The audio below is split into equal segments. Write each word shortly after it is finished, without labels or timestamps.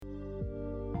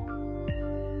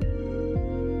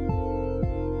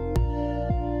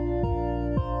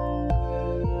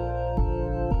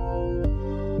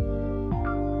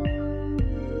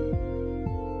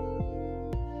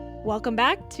Welcome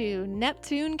back to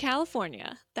Neptune,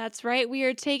 California. That's right, we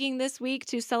are taking this week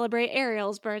to celebrate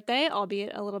Ariel's birthday,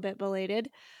 albeit a little bit belated.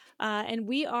 And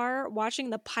we are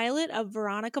watching the pilot of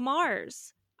Veronica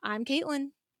Mars. I'm Caitlin.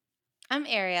 I'm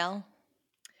Ariel.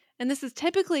 And this is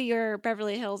typically your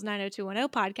Beverly Hills 90210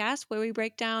 podcast where we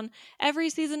break down every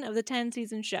season of the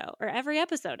 10-season show, or every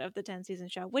episode of the 10-season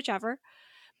show, whichever.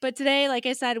 But today, like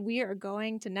I said, we are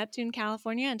going to Neptune,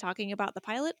 California and talking about the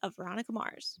pilot of Veronica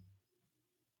Mars.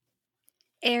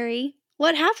 Ari,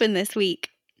 what happened this week?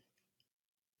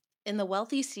 In the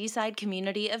wealthy seaside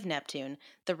community of Neptune,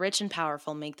 the rich and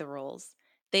powerful make the rules.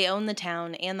 They own the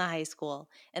town and the high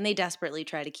school, and they desperately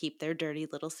try to keep their dirty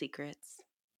little secrets.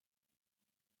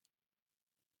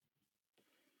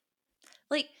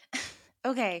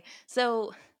 Okay,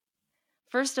 so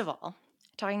first of all,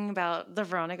 talking about the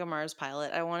Veronica Mars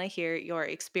pilot, I want to hear your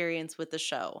experience with the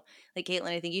show. Caitlin,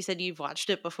 I think you said you've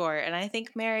watched it before, and I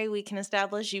think, Mary, we can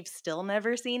establish you've still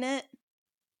never seen it.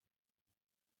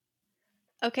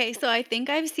 Okay, so I think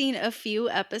I've seen a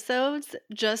few episodes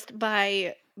just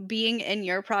by being in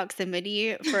your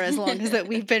proximity for as long as that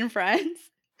we've been friends.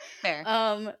 Fair.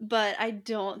 But I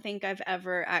don't think I've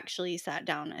ever actually sat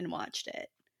down and watched it.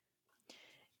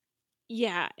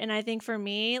 Yeah, and I think for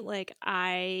me,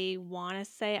 I want to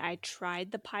say I tried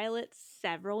the pilot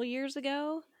several years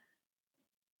ago,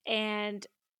 and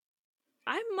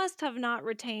I must have not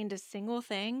retained a single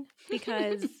thing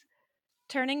because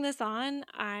turning this on,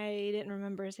 I didn't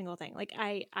remember a single thing.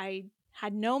 I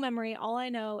had no memory. All I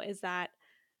know is that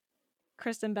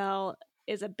Kristen Bell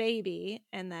is a baby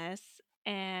in this,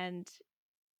 and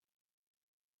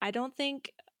I don't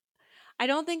think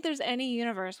there's any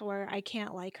universe where I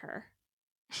can't like her.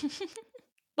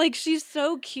 She's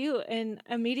so cute, and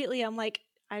immediately I'm like,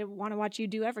 I want to watch you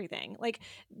do everything.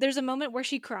 There's a moment where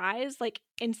she cries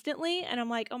instantly, and I'm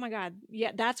like, oh my god,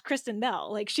 yeah, that's Kristen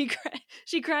Bell.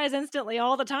 She cries instantly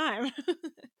all the time.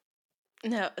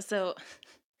 No, so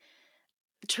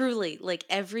truly,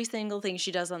 every single thing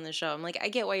she does on the show, I'm like, I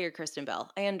get why you're Kristen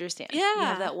Bell. I understand. You have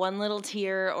Yeah, that one little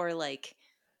tear, or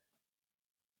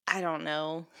I don't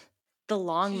know, the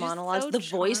long she's just monologues, so the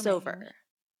charming. voiceover.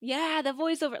 Yeah, the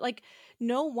voiceover.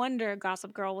 No wonder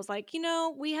Gossip Girl was like,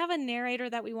 we have a narrator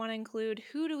that we want to include.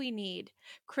 Who do we need?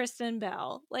 Kristen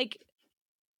Bell.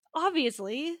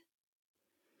 Obviously.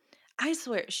 I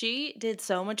swear, she did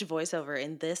so much voiceover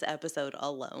in this episode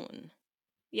alone.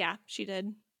 Yeah, she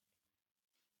did.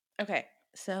 Okay,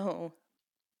 so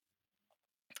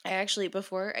I actually,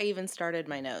 before I even started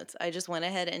my notes, I just went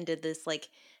ahead and did this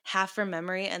half from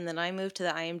memory, and then I moved to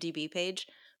the IMDb page.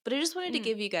 But I just wanted to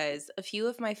give you guys a few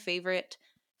of my favorite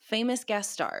famous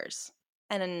guest stars.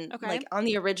 And then, Okay. on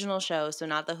the original show, so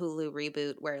not the Hulu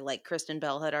reboot where Kristen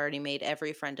Bell had already made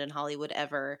every friend in Hollywood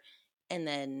ever, and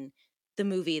then the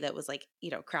movie that was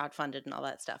crowdfunded and all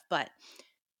that stuff. But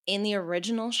in the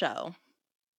original show,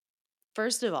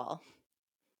 first of all,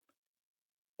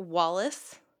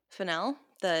 Wallace Fennell,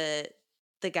 the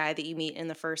guy that you meet in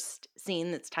the first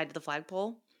scene that's tied to the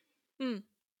flagpole.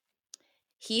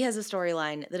 He has a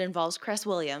storyline that involves Cress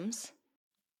Williams,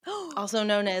 also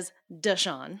known as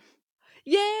Deshaun.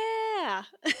 Yeah.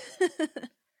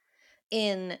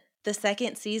 In the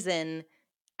second season,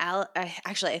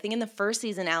 actually, I think in the first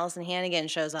season, Allison Hannigan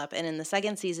shows up, and in the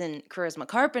second season, Charisma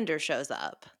Carpenter shows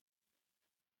up.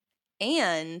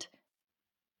 And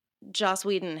Joss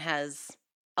Whedon has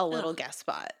a little guest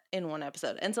spot in one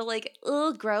episode. And so,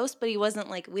 gross, but he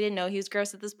wasn't we didn't know he was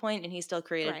gross at this point, and he still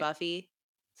created Buffy.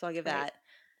 So I'll give that.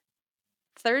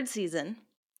 Third season,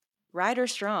 Ryder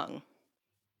Strong.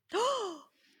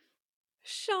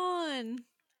 Sean.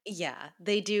 Yeah,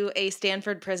 they do a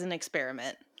Stanford prison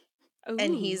experiment. Ooh.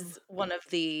 And he's one of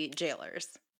the jailers.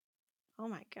 Oh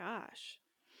my gosh.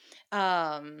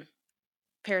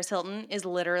 Paris Hilton is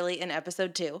literally in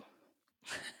episode 2.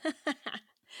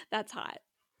 That's hot.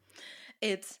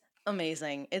 It's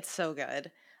amazing. It's so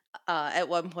good. At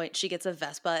one point, she gets a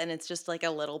Vespa, and it's just a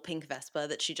little pink Vespa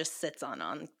that she just sits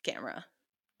on camera.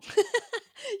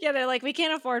 Yeah, they're like, we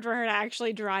can't afford for her to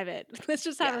actually drive it. Let's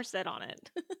just have her sit on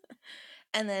it.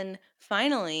 And then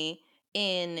finally,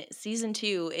 in season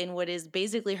 2, in what is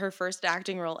basically her first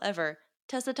acting role ever,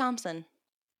 Tessa Thompson.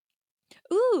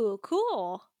 Ooh,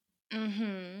 cool.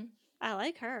 Mm-hmm. I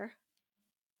like her.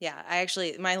 Yeah,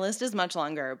 my list is much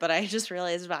longer, but I just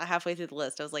realized about halfway through the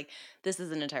list, I was like, this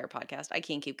is an entire podcast. I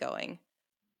can't keep going.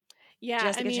 Yeah,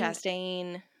 Jessica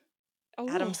Chastain,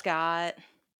 Adam Scott.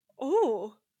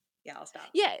 Oh. Yeah, I'll stop.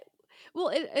 Yeah. Well,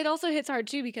 it also hits hard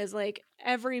too because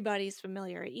everybody's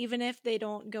familiar, even if they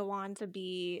don't go on to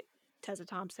be Tessa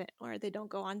Thompson or they don't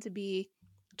go on to be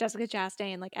Jessica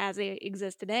Chastain as they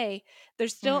exist today.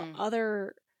 There's still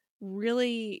other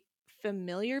really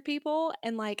familiar people.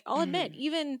 And like, I'll admit, Mhm.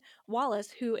 even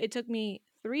Wallace, who it took me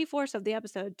 3/4 of the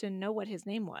episode to know what his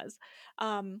name was,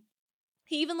 um,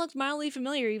 he even looked mildly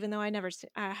familiar, even though I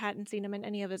hadn't seen him in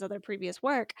any of his other previous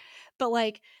work. But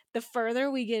like, the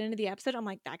further we get into the episode, I'm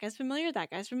like, that guy's familiar, that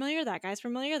guy's familiar, that guy's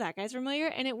familiar, that guy's familiar.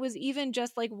 And it was even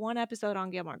just like one episode on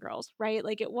Gilmore Girls, right?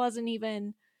 Like, it wasn't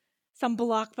even some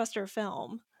blockbuster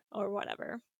film or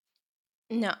whatever.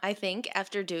 No, I think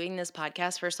after doing this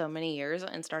podcast for so many years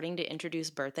and starting to introduce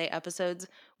birthday episodes,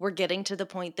 we're getting to the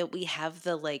point that we have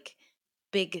the like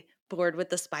big board with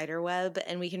the spider web,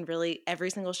 and we can really every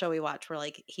single show we watch, we're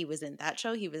like, he was in that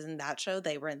show, he was in that show,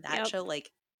 they were in that Yep. show,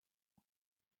 like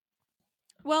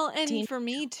Well, and teen for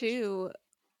me challenge. too,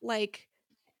 like,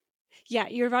 yeah,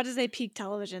 you're about to say peak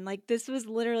television. Like, this was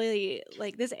literally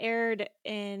like, this aired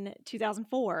in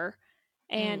 2004,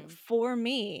 and Mm, for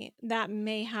me, that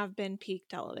may have been peak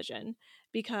television,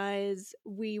 because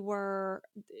we were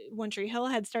One Tree Hill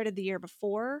had started the year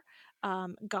before.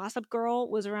 Gossip Girl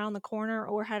was around the corner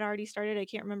or had already started. I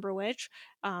can't remember which.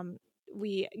 Um,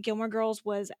 we Gilmore Girls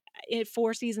was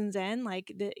 4 seasons in,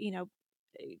 like,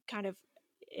 kind of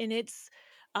in its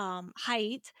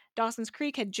height. Dawson's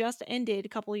Creek had just ended a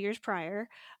couple of years prior.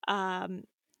 Um,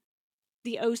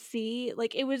 the OC,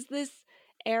 like, it was this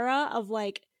era of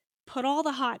like, put all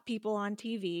the hot people on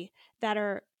TV that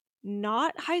are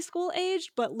not high school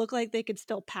age but look like they could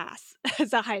still pass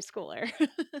as a high schooler.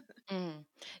 mm.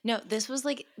 No, this was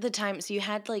like the time. So you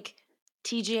had like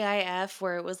TGIF,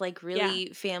 where it was like Yeah.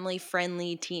 really family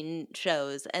friendly teen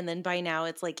shows. And then by now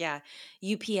it's like, yeah,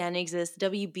 UPN exists,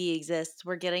 WB exists.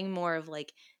 We're getting more of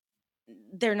like,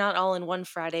 they're not all in one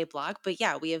Friday block, but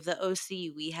yeah, we have the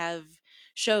OC. We have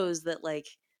shows that like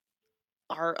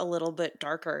are a little bit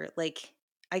darker. Like,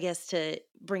 I guess to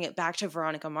bring it back to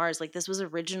Veronica Mars, like this was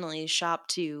originally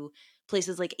shopped to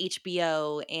places like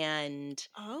HBO and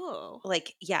Oh.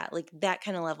 like, yeah, like that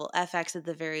kind of level, FX at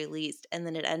the very least. And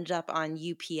then it ended up on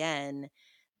UPN.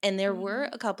 And there were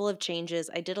Mm-hmm. a couple of changes.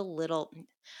 I did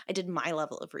my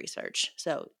level of research.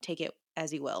 So take it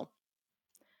as you will.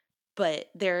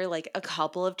 But there are like a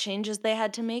couple of changes they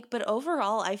had to make. But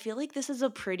overall, I feel like this is a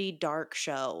pretty dark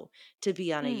show to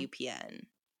be on a Mm. UPN.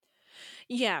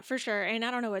 Yeah, for sure. And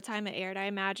I don't know what time it aired. I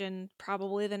imagine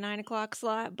probably the 9 o'clock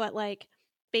slot, but like,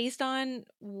 based on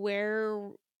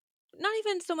where, not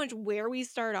even so much where we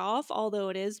start off, although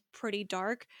it is pretty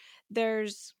dark,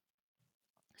 there's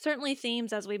certainly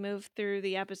themes as we move through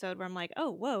the episode where I'm like,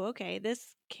 oh, whoa, okay,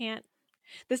 this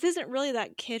isn't really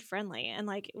that kid friendly. And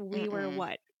like, we were Mm-mm.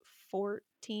 what,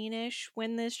 14ish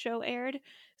when this show aired.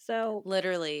 So,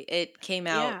 Literally, it came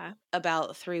out yeah.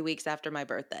 about 3 weeks after my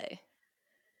birthday.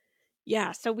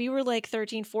 Yeah. So we were like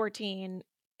 13, 14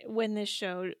 when this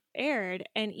show aired.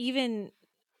 And even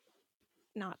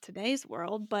not today's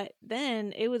world, but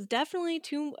then it was definitely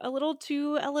a little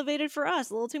too elevated for us,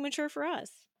 a little too mature for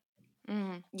us.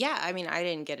 Yeah, I mean, I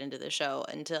didn't get into the show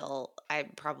until I'm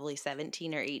probably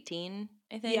 17 or 18,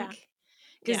 I Yeah. think.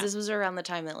 Because Yeah. this was around the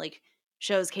time that like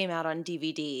shows came out on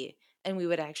DVD, and we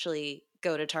would actually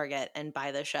go to Target and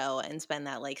buy the show and spend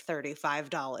that like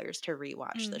 $35 to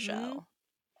rewatch the Mm-hmm. show.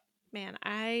 Man,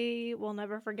 I will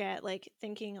never forget like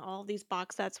thinking all these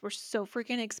box sets were so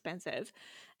freaking expensive.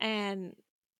 And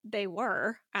they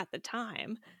were at the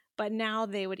time, but now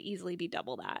they would easily be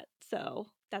double that. So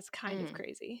that's kind of Mm.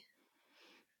 crazy.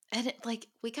 And like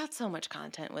we got so much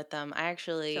content with them.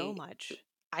 So much.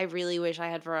 I really wish I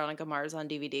had Veronica Mars on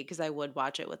DVD because I would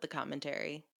watch it with the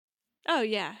commentary. Oh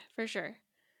yeah, for sure.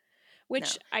 No.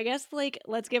 Which I guess like,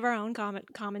 let's give our own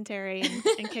commentary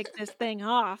and kick this thing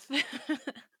off.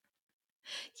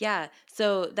 Yeah.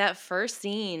 So that first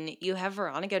scene, you have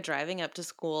Veronica driving up to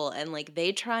school, and like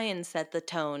they try and set the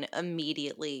tone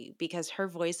immediately because her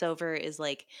voiceover is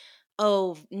like,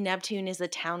 oh, Neptune is a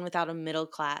town without a middle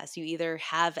class. You either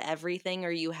have everything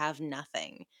or you have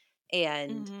nothing.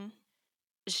 And Mhm.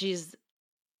 she's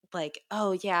like,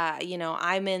 oh, yeah,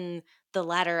 I'm in the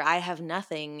latter. I have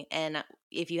nothing. And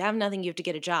if you have nothing, you have to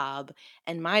get a job.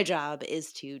 And my job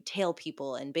is to tail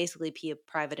people and basically be a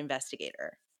private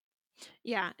investigator.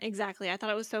 Yeah, exactly. I thought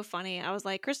it was so funny. I was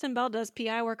like, Kristen Bell does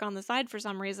PI work on the side for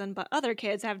some reason, but other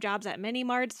kids have jobs at mini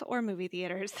marts or movie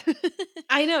theaters.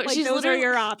 I know. Like, She's those are literally.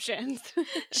 your options.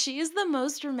 She is the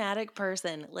most dramatic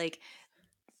person. Like,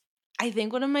 I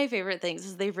think one of my favorite things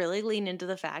is they really lean into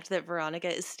the fact that Veronica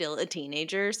is still a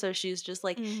teenager. So she's just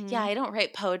like, yeah, Hmm. I don't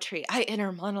write poetry. I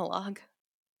inner monologue.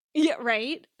 Yeah,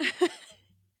 right.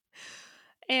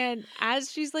 And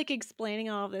as she's like explaining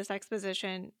all of this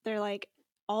exposition, they're like,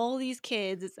 all these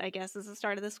kids, I guess is the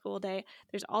start of the school day.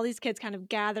 There's all these kids kind of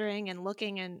gathering and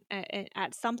looking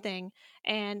at something,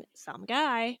 and some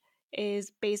guy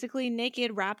is basically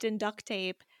naked, wrapped in duct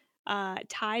tape,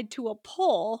 tied to a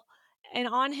pole, and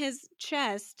on his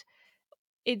chest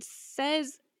it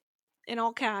says in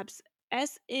all caps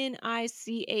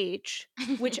SNICH,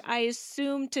 which I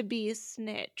assume to be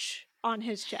snitch on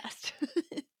his chest.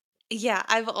 Yeah,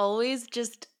 I've always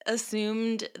just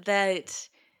assumed that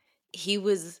he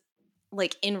was,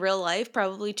 like, in real life,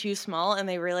 probably too small, and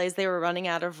they realized they were running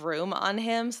out of room on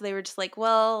him, so they were just like,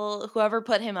 "Well, whoever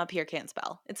put him up here can't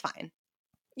spell. It's fine."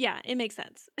 Yeah, it makes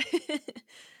sense.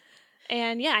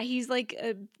 And yeah, he's like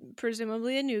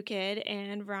presumably a new kid,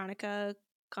 and Veronica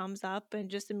comes up and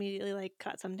just immediately like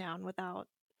cuts him down without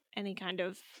any kind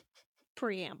of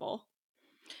preamble.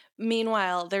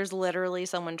 Meanwhile, there's literally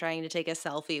someone trying to take a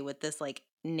selfie with this, like,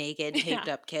 naked, taped Yeah.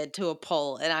 up kid to a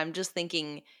pole, and I'm just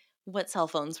thinking what cell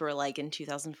phones were like in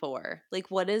 2004. Like,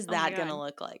 what is Oh my that gonna god.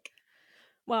 look like?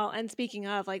 Well, and speaking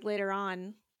of, like later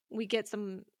on, we get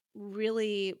some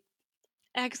really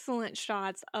excellent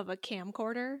shots of a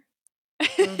camcorder.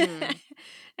 Mhm.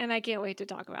 And I can't wait to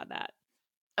talk about that.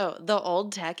 Oh, the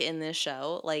old tech in this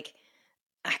show, like,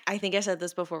 I think I said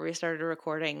this before we started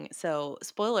recording. So,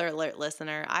 spoiler alert,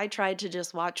 listener, I tried to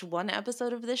just watch one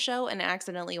episode of this show and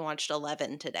accidentally watched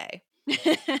 11 today.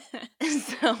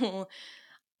 So,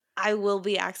 I will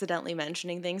be accidentally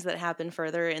mentioning things that happen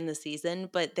further in the season,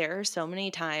 but there are so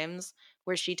many times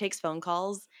where she takes phone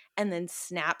calls and then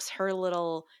snaps her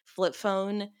little flip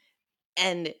phone,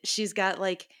 and she's got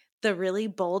like the really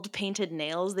bold painted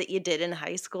nails that you did in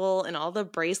high school and all the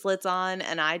bracelets on,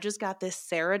 and I just got this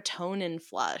serotonin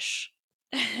flush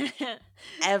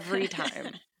every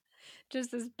time.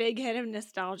 Just this big hit of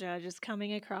nostalgia just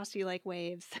coming across you like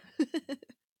waves.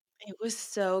 It was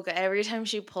so good. Every time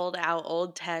she pulled out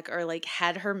old tech or like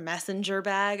had her messenger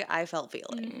bag, I felt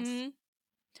feelings. Hmm.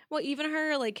 Well, even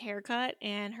her like haircut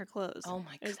and her clothes. Oh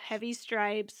my It was god. heavy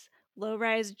stripes, low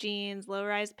rise jeans, low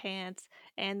rise pants,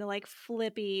 and the like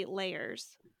flippy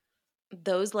layers.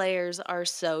 Those layers are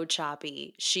so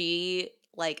choppy. She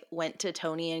like went to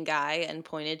Tony and Guy and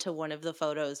pointed to one of the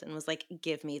photos and was like,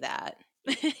 "Give me that."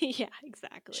 Yeah,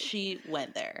 exactly. She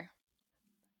went there.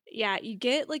 Yeah, you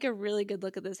get like a really good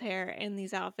look at this hair in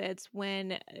these outfits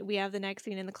when we have the next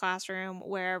scene in the classroom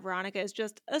where Veronica is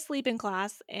just asleep in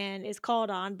class and is called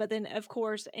on, but then, of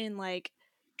course, in like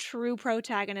true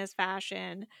protagonist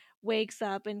fashion, wakes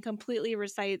up and completely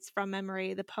recites from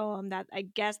memory the poem that I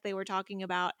guess they were talking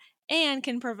about and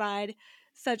can provide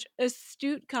such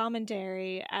astute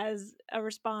commentary as a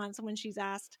response when she's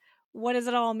asked, "What does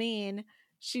it all mean?"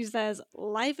 She says,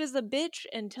 "Life is a bitch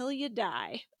until you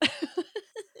die."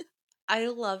 I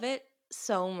love it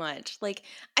so much. Like,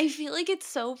 I feel like it's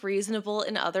so reasonable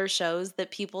in other shows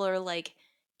that people are like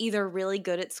either really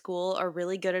good at school or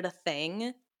really good at a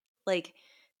thing. Like,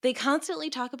 they constantly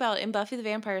talk about in Buffy the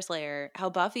Vampire Slayer how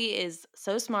Buffy is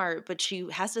so smart, but she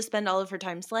has to spend all of her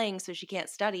time slaying, so she can't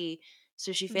study,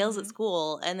 so she fails at Hmm.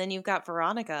 school. And then you've got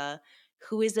Veronica,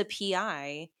 who is a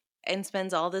PI and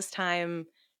spends all this time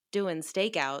doing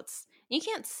stakeouts. You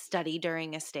can't study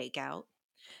during a stakeout.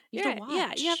 You have to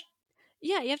Yeah, watch.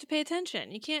 you have to pay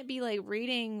attention. You can't be like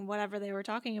reading whatever they were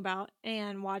talking about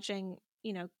and watching,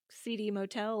 seedy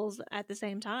motels at the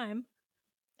same time.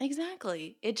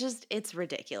 Exactly. It's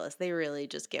ridiculous. They really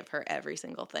just give her every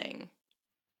single thing.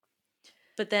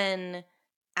 But then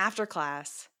after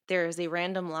class, there is a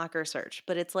random locker search,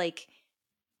 but it's like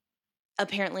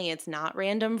apparently it's not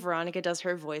random. Veronica does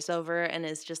her voiceover and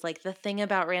is just like the thing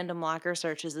about random locker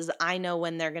searches is I know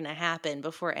when they're going to happen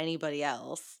before anybody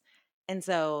else. And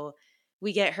so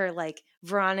we get her like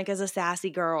Veronica's a sassy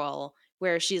girl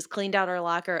where she's cleaned out her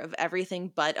locker of everything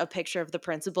but a picture of the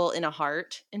principal in a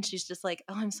heart and she's just like,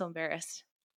 "Oh, I'm so embarrassed.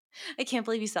 I can't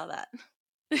believe you saw that."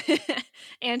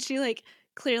 And she like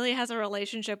clearly has a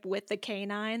relationship with the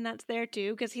canine that's there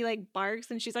too because he like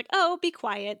barks and she's like, "Oh, be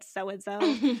quiet, so and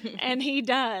so," and he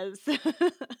does.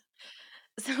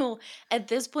 So at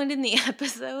this point in the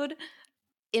episode,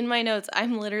 in my notes,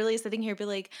 I'm literally sitting here be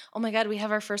like, "Oh my god, we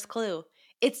have our first clue."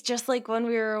 It's just like when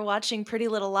we were watching Pretty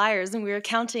Little Liars and we were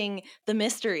counting the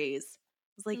mysteries.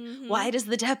 It's like, Hmm. why does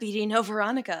the deputy know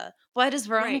Veronica? Why does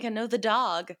Right. Veronica know the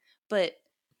dog? But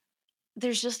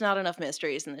there's just not enough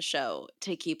mysteries in the show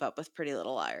to keep up with Pretty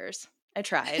Little Liars. I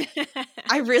tried.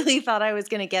 I really thought I was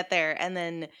going to get there. And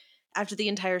then after the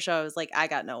entire show, I was like, I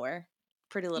got nowhere.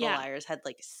 Pretty Little Yeah. Liars had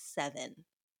like 7.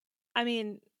 I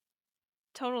mean,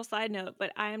 total side note,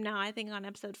 but I am now, I think, on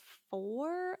episode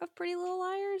 4 of Pretty Little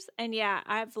Liars, and yeah,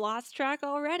 I've lost track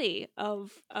already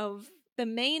of the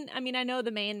main. I mean, I know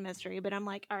the main mystery, but I'm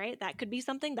like, all right, that could be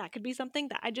something. That could be something.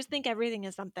 That I just think everything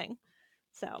is something.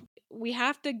 So we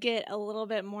have to get a little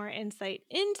bit more insight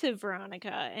into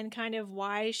Veronica and kind of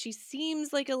why she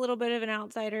seems like a little bit of an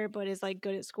outsider, but is like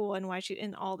good at school and why she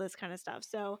and all this kind of stuff.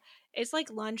 So it's like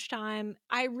lunchtime.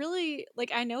 I really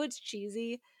like, I know it's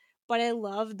cheesy, but I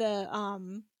love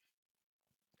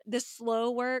the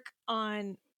slow work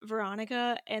on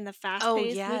Veronica and the fast Oh,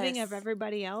 paced moving of yes.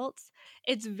 everybody else.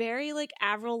 It's very like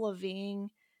Avril Lavigne.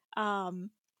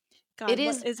 Um, It God,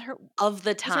 what is is her? of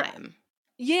the Was her? time.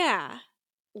 Yeah,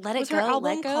 Let was It her Go,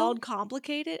 Let album Go? called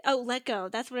Complicated? Oh, Let Go.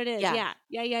 That's what it is. Yeah. Yeah.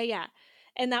 Yeah, yeah, yeah.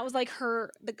 And that was like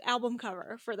the album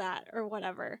cover for that or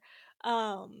whatever.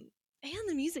 And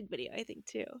the music video, I think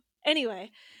too.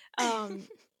 Anyway, um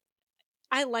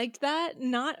I liked that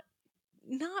not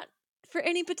for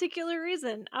any particular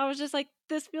reason. I was just like,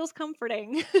 this feels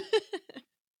comforting.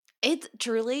 It's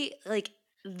truly like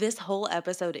this whole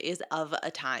episode is of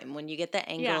a time when you get the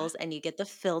Yeah. angles and you get the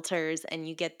filters and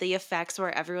you get the effects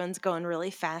where everyone's going really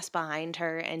fast behind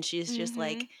her and she's just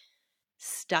like Mhm.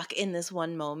 stuck in this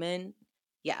one moment.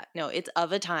 Yeah, no, it's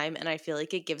of a time and I feel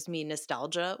like it gives me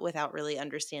nostalgia without really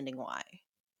understanding why.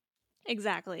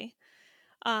 Exactly.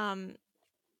 Um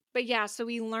But yeah, so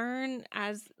we learn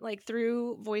as like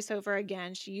through voiceover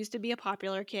again. She used to be a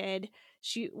popular kid.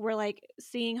 We're like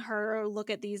seeing her look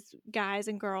at these guys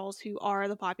and girls who are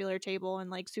the popular table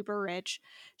and like super rich.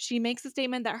 She makes a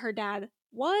statement that her dad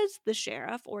was the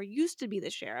sheriff or used to be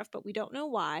the sheriff, but we don't know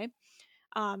why.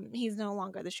 He's no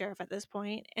longer the sheriff at this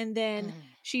point. And then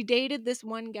Mm, she dated this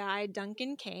one guy,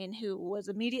 Duncan Kane, who was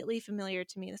immediately familiar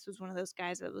to me. This was one of those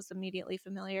guys that was immediately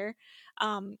familiar.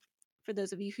 Um, for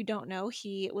those of you who don't know,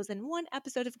 he was in one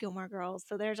episode of Gilmore Girls.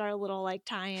 So there's our little like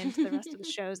tie in to the rest of the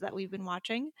shows that we've been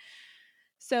watching.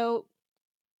 So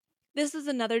this is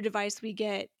another device we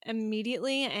get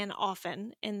immediately and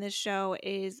often in this show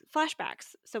is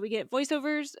flashbacks. So we get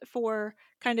voiceovers for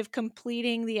kind of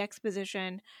completing the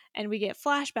exposition, and we get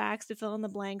flashbacks to fill in the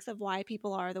blanks of why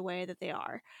people are the way that they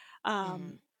are.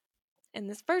 mhm. Um, and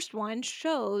this first one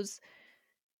shows,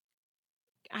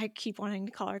 I keep wanting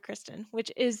to call her Kristen,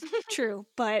 which is true,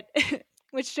 but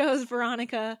which shows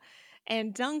Veronica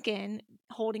and Duncan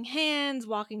holding hands,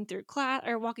 walking through class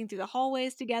or walking through the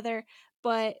hallways together.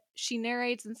 But she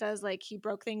narrates and says like he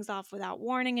broke things off without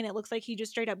warning, and it looks like he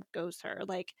just straight up ghosts her.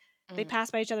 Like they Mm,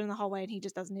 pass by each other in the hallway, and he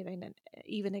just doesn't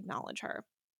even acknowledge her.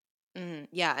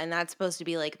 yeah, and that's supposed to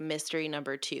be like mystery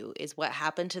number 2 is what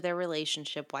happened to their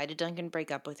relationship. Why did Duncan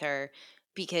break up with her?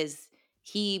 Because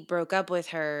he broke up with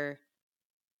her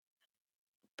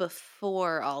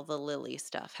before all the Lily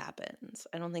stuff happens.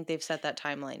 I don't think they've set that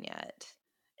timeline yet.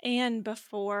 And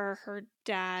before her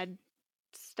dad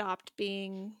stopped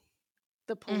being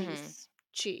the Mhm. police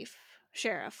chief,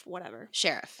 sheriff, whatever.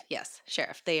 Sheriff. Yes,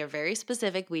 sheriff. They are very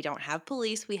specific. We don't have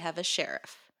police, we have a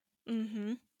sheriff.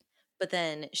 Mm-hmm. But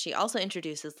then she also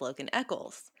introduces Logan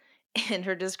Eccles. And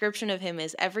her description of him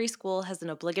is every school has an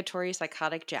obligatory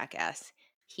psychotic jackass.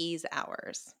 He's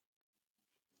ours.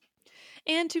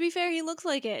 And to be fair, he looks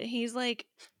like it. He's like,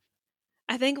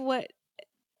 I think what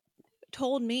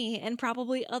told me and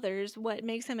probably others what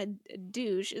makes him a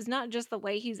douche is not just the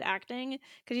way he's acting,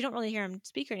 because you don't really hear him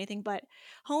speak or anything, but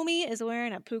homie is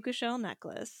wearing a puka shell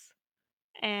necklace.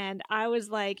 And I was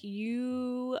like,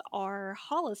 you are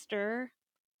Hollister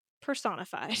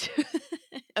personified.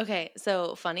 Okay,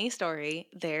 so funny story.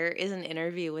 There is an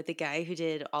interview with the guy who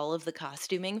did all of the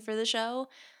costuming for the show.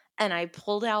 And I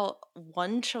pulled out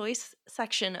one choice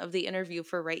section of the interview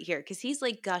for right here because he's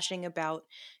like gushing about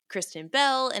Kristen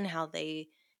Bell and how they,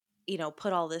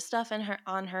 put all this stuff in her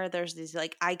on her. There's these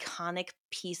like iconic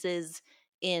pieces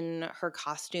in her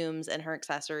costumes and her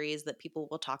accessories that people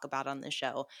will talk about on the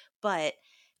show. But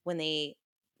when they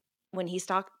when he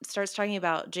starts talking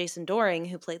about Jason Doring,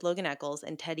 who played Logan Eccles,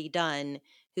 and Teddy Dunn,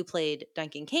 who played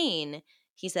Duncan Kane,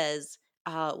 he says,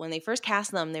 when they first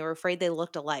cast them, they were afraid they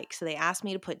looked alike. So they asked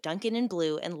me to put Duncan in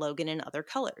blue and Logan in other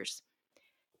colors.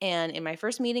 And in my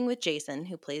first meeting with Jason,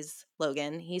 who plays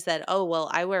Logan, he said, "Oh, well,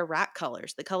 I wear rack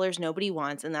colors, the colors nobody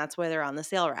wants, and that's why they're on the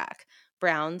sale rack: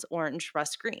 browns, orange,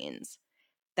 rust greens."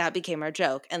 That became our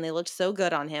joke, and they looked so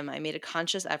good on him, I made a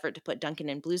conscious effort to put Duncan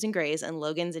in blues and grays and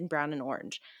Logan's in brown and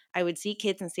orange. I would see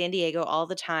kids in San Diego all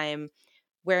the time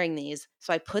wearing these,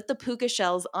 so I put the puka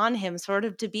shells on him sort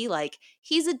of to be like,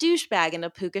 he's a douchebag in a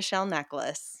puka shell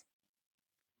necklace.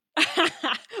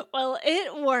 Well,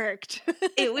 it worked.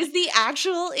 It was the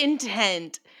actual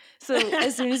intent. So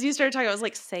as soon as you started talking, I was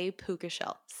like, say puka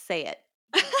shell. Say it.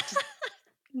 Just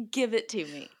give it to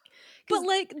me. But Because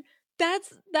like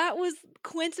that was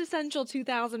quintessential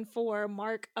 2004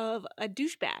 mark of a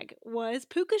douchebag was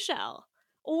puka shell.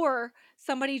 Or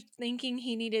somebody thinking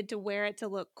he needed to wear it to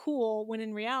look cool when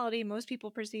in reality most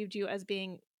people perceived you as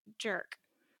being jerk.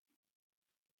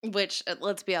 Which,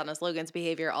 let's be honest, Logan's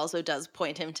behavior also does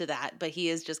point him to that, but he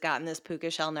has just gotten this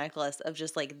puka shell necklace of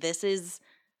just like, this is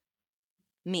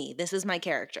me. This is my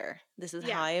character. This is how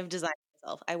Yeah. I have designed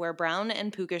myself. I wear brown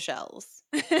and puka shells.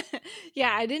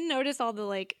 Yeah, I didn't notice all the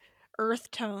like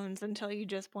earth tones until you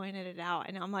just pointed it out.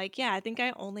 And I'm like, yeah, I think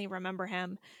I only remember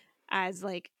him as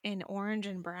like in orange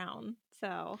and brown.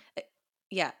 So, Eh,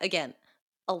 Yeah, again,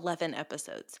 11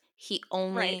 episodes. He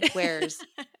right. only wears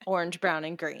orange, brown,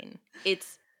 and green.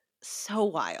 It's so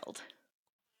wild.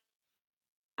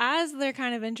 As they're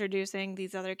kind of introducing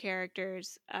these other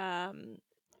characters,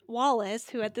 Wallace,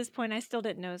 who at this point I still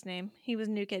didn't know his name, he was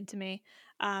a new kid to me.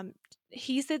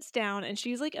 He sits down and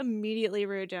she's like immediately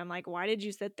rude to him, like, "Why did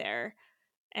you sit there?"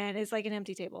 And it's like an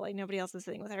empty table, like nobody else is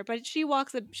sitting with her. But she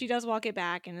does walk it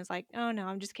back and is like, "Oh no,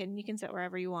 I'm just kidding. You can sit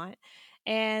wherever you want."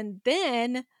 And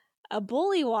then a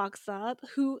bully walks up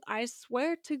who I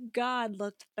swear to God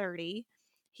looked 30.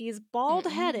 He's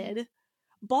Mm-mm.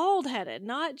 bald headed,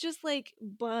 not just like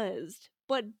buzzed,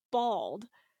 but bald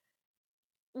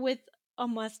with a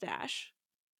mustache.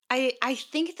 I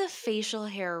think the facial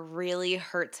hair really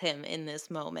hurts him in this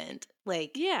moment.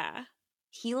 Like, Yeah.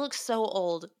 he looks so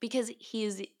old because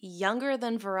he's younger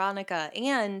than Veronica.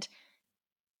 And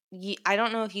I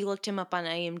don't know if you looked him up on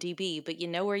IMDb, but you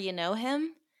know where you know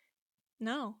him?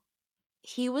 No.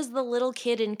 He was the little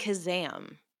kid in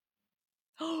Kazam.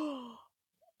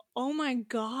 Oh my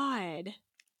God.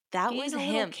 That He was ain't a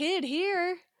little him. kid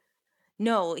here.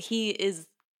 No, he is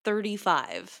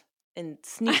 35 and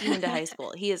sneaking into high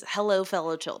school. He is hello,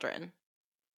 fellow children.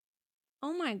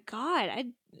 Oh my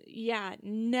God. Yeah,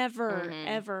 never, Hmm.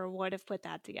 ever would have put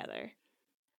that together.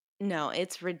 No,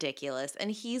 it's ridiculous.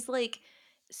 And he's like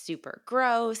super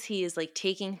gross. He is like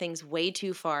taking things way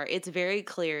too far. It's very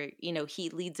clear, he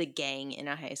leads a gang in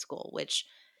a high school, which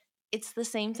it's the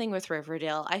same thing with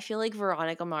Riverdale. I feel like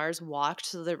Veronica Mars walked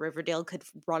so that Riverdale could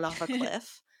run off a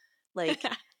cliff. Like,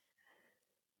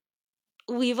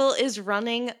 Weevil is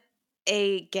running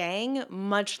a gang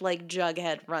much like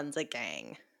Jughead runs a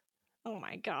gang. Oh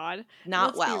my God.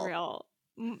 Not Let's be well. real.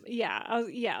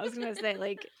 I was gonna say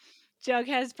like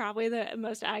Jughead is probably the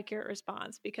most accurate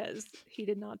response because he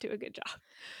did not do a good job.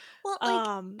 Well, like,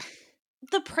 Um,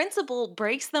 the principal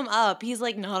breaks them up. He's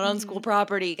like, not on school mhm.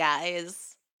 property,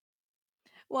 guys.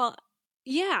 Well,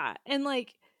 yeah, and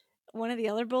like one of the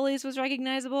other bullies was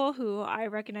recognizable, who I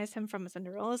recognized him from a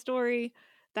Cinderella Story,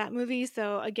 that movie.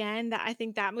 So again, that I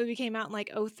think that movie came out in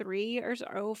like '03 or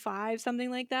 '05, something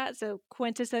like that. So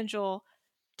quintessential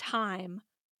time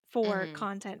for Hmm.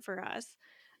 content for us.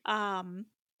 Um,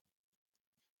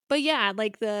 but yeah,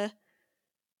 like the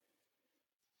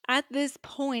at this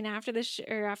point after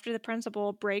or after the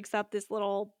principal breaks up this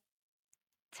little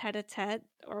tete-a-tete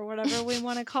or whatever we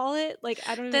want to call it, like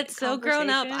I don't even That's so grown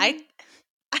up. I conversation.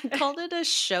 I called it a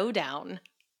showdown.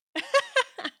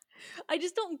 I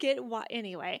just don't get why.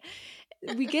 Anyway,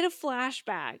 we get a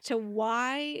flashback to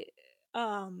why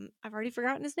I've already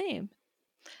forgotten his name.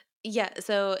 Yeah,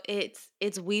 so it's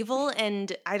Weevil,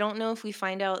 and I don't know if we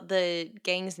find out the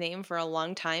gang's name for a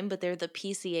long time, but they're the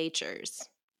PCHers.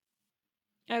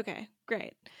 Okay,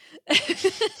 great.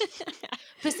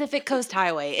 Pacific Coast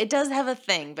Highway. It does have a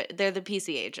thing, but they're the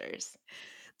PCHers.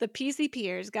 The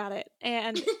PCPers got it.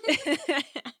 And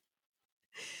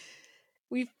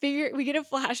we get a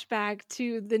flashback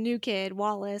to the new kid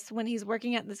Wallace when he's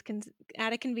working at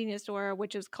at a convenience store,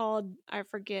 which is called, I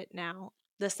forget now,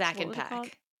 The Sack what and was it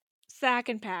called? Pack. Sack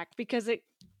and Pack, because it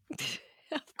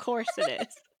of course it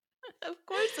is. Of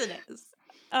course it is.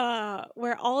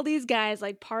 Where all these guys,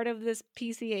 like part of this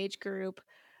PCH group,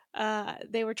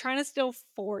 they were trying to steal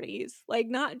 40s, like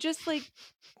not just like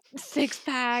six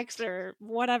packs or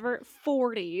whatever,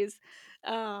 40s.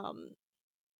 Um,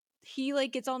 he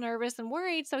like gets all nervous and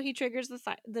worried, so he triggers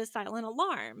the silent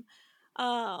alarm.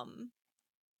 Um,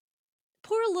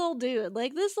 Poor little dude.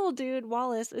 Like this little dude,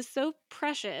 Wallace, is so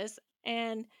precious,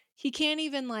 and he can't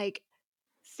even like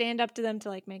stand up to them to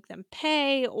like make them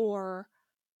pay or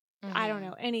I don't Hmm.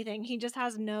 know anything. He just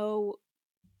has no.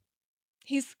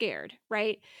 He's scared,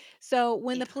 right? So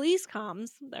when Yeah. the police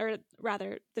comes, or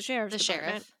rather the sheriff's The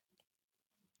department, sheriff.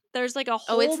 there's like a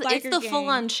Oh, whole it's biker the full gang.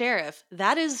 on sheriff.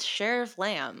 That is Sheriff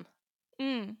Lamb.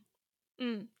 Mm,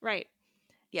 right.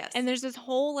 And Yes. there's this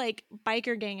whole like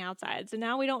biker gang outside. So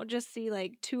now we don't just see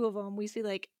like two of them, we see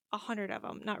like 100 of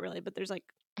them. Not really, but there's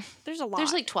a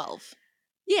There's lot. like 12.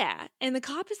 Yeah, and the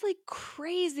cop is like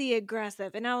crazy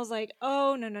aggressive, and I was like,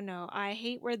 "Oh, no, no, no. I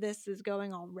hate where this is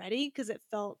going already because it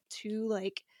felt too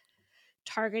like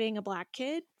targeting a black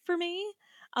kid for me."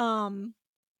 Um,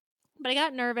 but I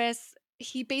got nervous.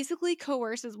 He basically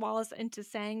coerces Wallace into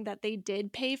saying that they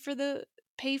did pay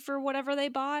for whatever they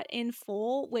bought in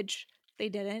full, which they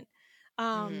didn't.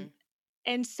 Um, Mhm.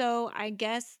 and so I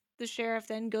guess the sheriff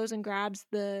then goes and grabs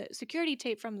the security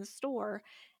tape from the store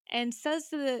and says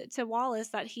to Wallace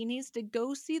that he needs to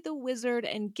go see the wizard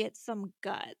and get some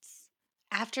guts.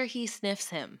 After he sniffs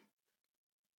him.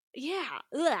 Yeah,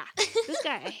 ugh. This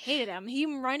guy, I hated him. He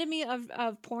reminded me of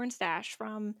Porn Stash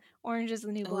from Orange is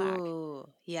the New Black. Ooh,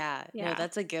 yeah. No, Yeah.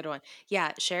 that's a good one.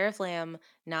 Yeah, Sheriff Lamb,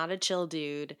 not a chill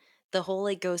dude. The whole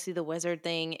like go see the wizard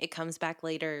thing, it comes back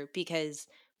later because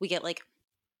we get like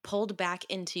pulled back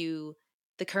into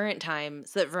the current time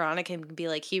so that Veronica can be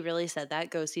like, he really said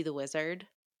that, go see the wizard.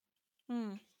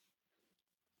 Hmm.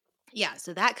 Yeah,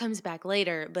 so that comes back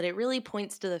later, but it really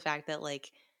points to the fact that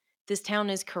like this town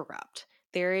is corrupt.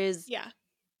 There is Yeah.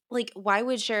 like, why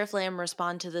would Sheriff Lamb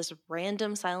respond to this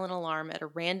random silent alarm at a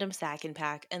random sack and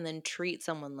pack and then treat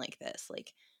someone like this?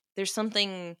 Like, there's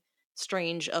something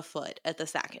strange afoot at the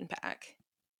sack and pack.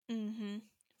 Mm-hmm.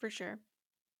 For sure.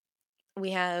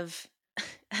 We have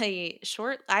a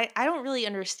short, I don't really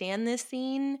understand this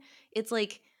scene. It's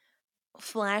like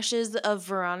flashes of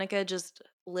Veronica just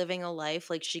living a life.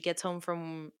 Like, she gets home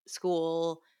from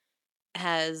school,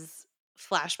 has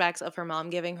flashbacks of her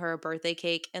mom giving her a birthday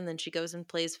cake, and then she goes and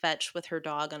plays fetch with her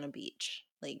dog on a beach.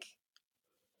 Like,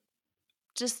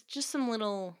 just some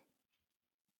little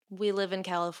we live in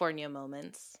California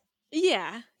moments.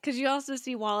 Yeah, because you also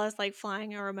see Wallace like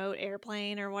flying a remote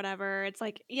airplane or whatever. It's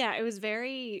like, yeah, it was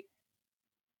very.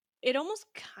 It almost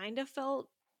kind of felt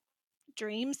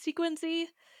dream sequency.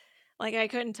 Like I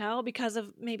couldn't tell because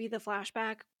of maybe the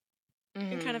flashback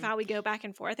and kind of Mhm. how we go back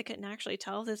and forth. I couldn't actually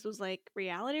tell if this was like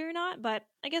reality or not, but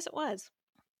I guess it was.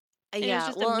 And it was Yeah,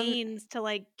 just a well, and means to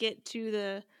like get to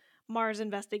the Mars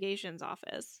investigations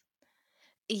office.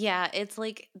 yeah, it's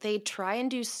like they try and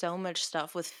do so much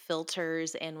stuff with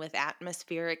filters and with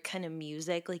atmospheric kind of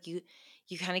music. Like you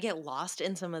kind of get lost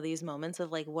in some of these moments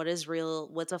of like what is real,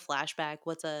 what's a flashback,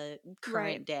 what's a Right.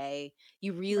 current day.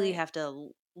 You really Right. have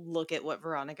to look at what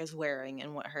Veronica's wearing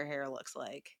and what her hair looks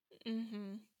like.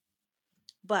 Mm-hmm.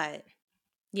 But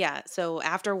yeah, so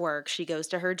after work, she goes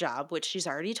to her job, which she's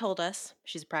already told us.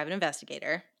 She's a private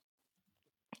investigator.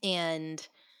 And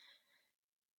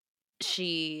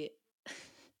she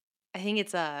I think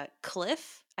it's a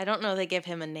Cliff. I don't know they give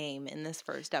him a name in this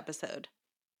first episode.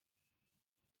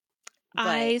 But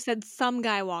I said some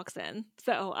guy walks in,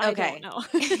 so I don't okay.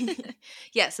 know.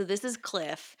 Yeah, so this is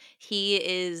Cliff. He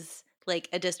is like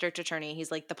a district attorney. He's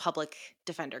like the public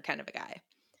defender kind of a guy.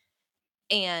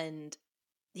 And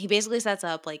he basically sets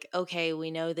up like, okay,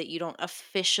 we know that you don't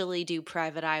officially do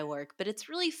private eye work, but it's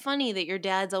really funny that your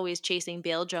dad's always chasing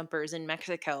bail jumpers in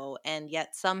Mexico, and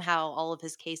yet somehow all of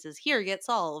his cases here get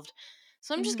solved.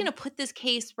 So I'm just Mm-hmm. going to put this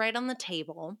case right on the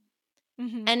table.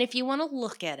 Mm-hmm. And if you want to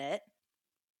look at it,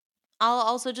 I'll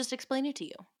also just explain it to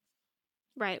you.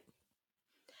 Right.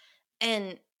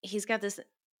 And he's got this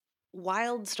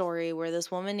wild story where this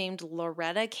woman named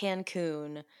Loretta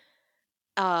Cancun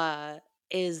uh,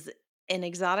 is an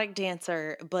exotic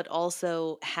dancer, but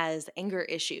also has anger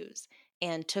issues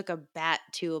and took a bat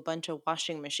to a bunch of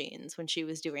washing machines when she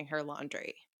was doing her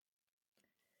laundry.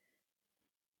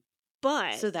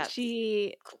 But So that's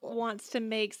she cool. wants to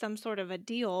make some sort of a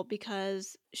deal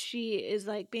because she is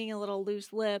like being a little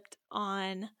loose-lipped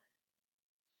on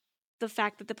the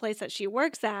fact that the place that she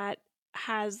works at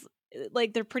has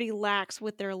like they're pretty lax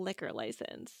with their liquor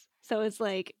license. So it's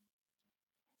like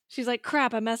she's like,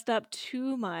 crap, I messed up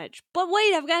too much. But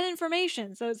wait, I've got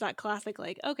information. So it's that classic,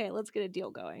 like, okay, let's get a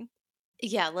deal going.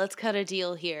 Yeah, let's cut a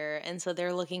deal here. And so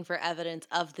they're looking for evidence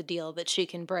of the deal that she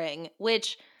can bring,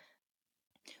 which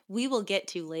we will get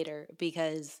to later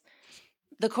because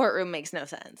the courtroom makes no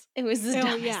sense. It was the Oh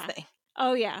dumbest yeah. thing.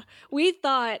 Oh yeah. We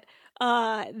thought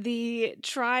the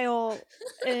trial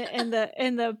and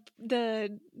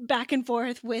the back and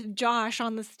forth with Josh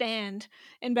on the stand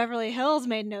in Beverly Hills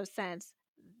made no sense.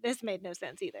 This made no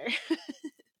sense either.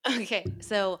 Okay,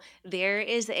 so there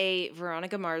is a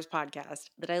Veronica Mars podcast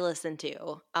that I listened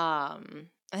to. I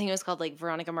think it was called like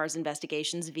Veronica Mars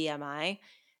Investigations VMI,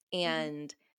 Hmm.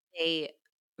 and they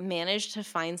managed to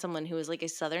find someone who was like a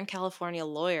Southern California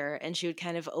lawyer, and she would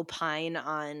kind of opine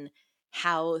on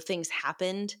how things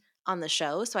happened on the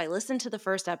show. So I listened to the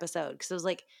first episode because I was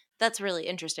like, "That's really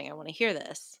interesting. I want to hear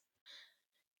this."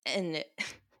 And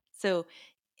so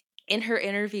in her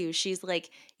interview, she's like,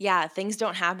 yeah, things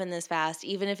don't happen this fast,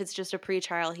 even if it's just a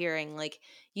pretrial hearing. Like,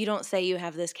 you don't say you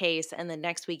have this case and then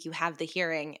next week you have the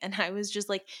hearing. And I was just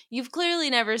like, you've clearly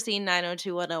never seen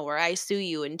 90210 where I sue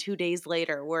you and 2 days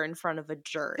later we're in front of a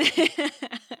jury.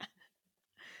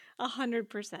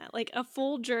 100%. Like a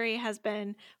full jury has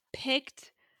been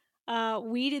picked,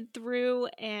 weeded through,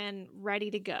 and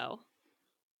ready to go.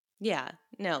 Yeah,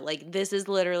 no, like this is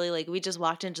literally like we just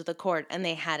walked into the court and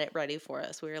they had it ready for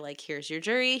us. We were like, here's your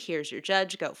jury, here's your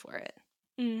judge, go for it.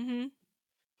 Mm-hmm.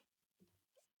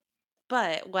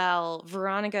 But while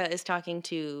Veronica is talking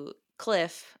to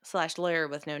Cliff slash lawyer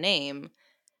with no name,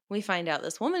 we find out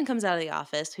this woman comes out of the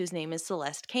office whose name is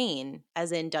Celeste Kane,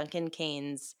 as in Duncan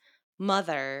Kane's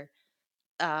mother,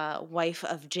 wife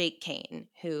of Jake Kane,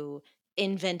 who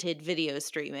invented video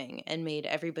streaming and made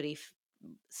everybody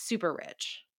super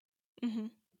rich. Mm-hmm.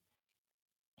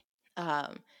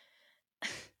 Um,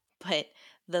 but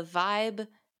the vibe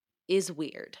is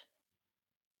weird.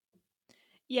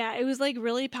 Yeah, it was like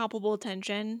really palpable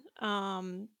tension,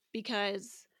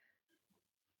 because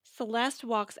Celeste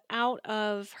walks out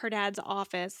of her dad's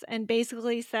office and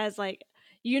basically says like,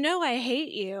 I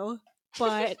hate you,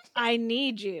 but I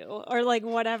need you, or like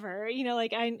whatever,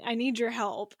 like I need your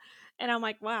help. And I'm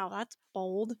like, wow, that's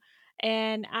bold.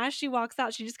 And as she walks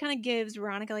out, she just kind of gives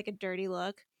Veronica like a dirty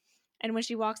look. And when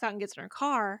she walks out and gets in her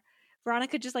car,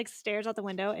 Veronica just like stares out the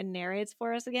window and narrates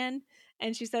for us again.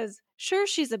 And she says, sure,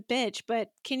 she's a bitch, but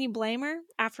can you blame her?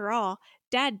 After all,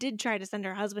 dad did try to send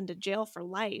her husband to jail for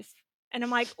life. And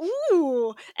I'm like,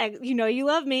 ooh, you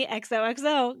love me,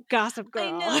 XOXO, gossip I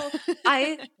girl. know.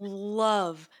 I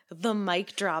love the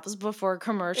mic drops before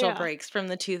commercial Yeah. breaks from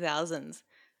the 2000s.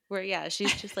 Where, yeah,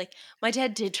 she's just like, my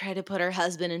dad did try to put her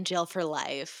husband in jail for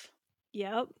life.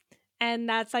 Yep. And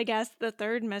that's, I guess, the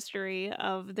third mystery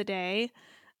of the day.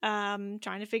 Trying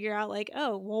to figure out, like,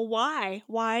 oh, well, why?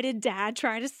 Why did dad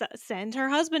try to send her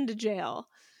husband to jail?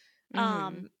 Mm-hmm.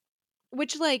 Um,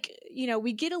 which, like,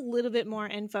 we get a little bit more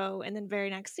info in the very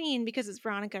next scene because it's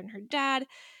Veronica and her dad.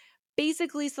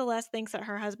 Basically, Celeste thinks that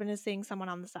her husband is seeing someone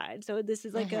on the side. So this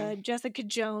is like Mm-hmm. a Jessica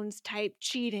Jones type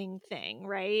cheating thing,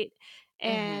 right?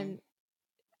 Mm-hmm. And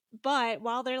but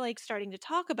while they're like starting to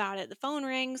talk about it, the phone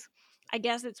rings. I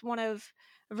guess it's one of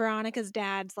Veronica's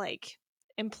dad's like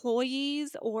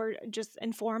employees or just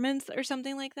informants or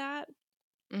something like that.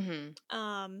 Mm-hmm.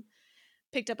 Um,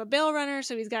 Picked up a bail runner,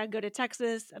 so he's got to go to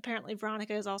Texas. Apparently,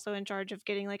 Veronica is also in charge of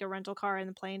getting like a rental car and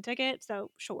the plane ticket.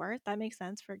 So sure, that makes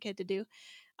sense for a kid to do.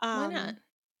 Why not? Um,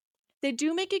 they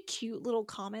do make a cute little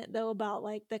comment though about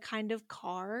like the kind of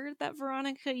car that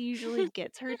Veronica usually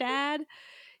gets her dad.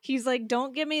 He's like,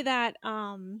 "Don't give me that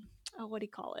oh, what do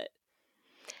you call it?"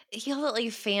 He called it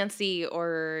like fancy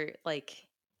or like,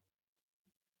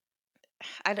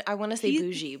 I want to say He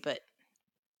bougie, but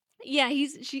Yeah,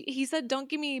 he said, "Don't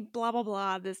give me blah blah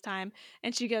blah this time."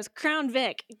 And she goes, "Crown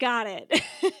Vic, got it."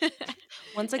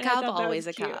 once a And I cop, thought that was always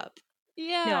a cute. cop.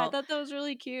 Yeah, I No, thought that was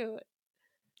really cute.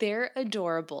 they're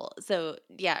adorable. So,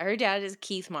 yeah, her dad is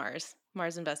Keith Mars,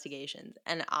 Mars Investigations,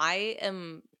 and I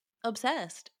am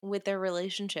obsessed with their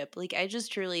relationship. Like, I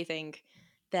just truly think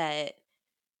that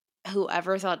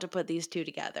whoever thought to put these two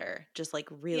together just like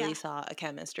really Yeah. saw a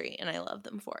chemistry, and I love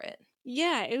them for it.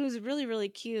 Yeah, it was really really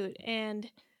cute.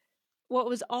 And what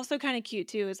was also kind of cute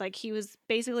too is like he was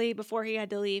basically before he had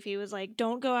to leave, he was like,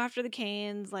 "Don't go after the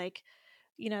Canes, like,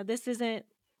 this isn't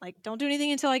like, don't do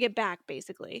anything until I get back,"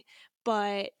 basically.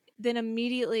 But then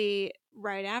immediately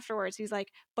right afterwards, he's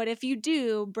like, "But if you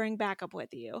do, bring backup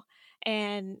with you."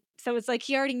 And so it's like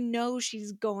he already knows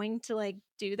she's going to like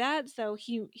do that. So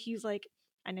he's like,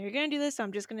 "I know you're gonna do this, so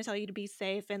I'm just gonna tell you to be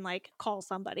safe and like call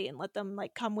somebody and let them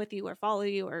like come with you or follow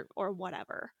you or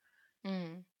whatever."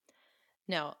 Mm.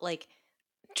 No, like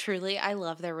truly, I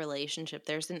love their relationship.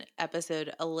 There's an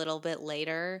episode a little bit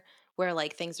later where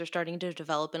like things are starting to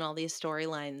develop in all these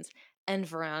storylines. And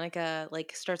Veronica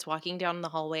like starts walking down the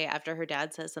hallway after her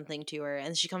dad says something to her.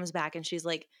 And she comes back and she's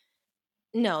like,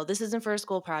 no, this isn't for a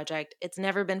school project. It's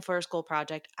never been for a school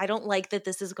project. I don't like that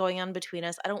this is going on between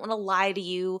us. I don't want to lie to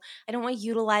you. I don't want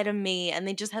you to lie to me. And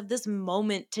they just have this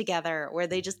moment together where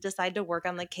they just decide to work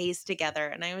on the case together.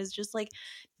 And I was just like,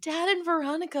 Dad and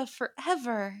Veronica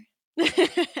forever.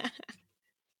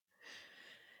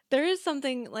 There is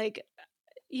something like,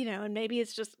 and maybe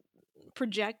it's just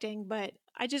projecting, but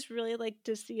I just really like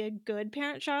to see a good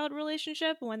parent child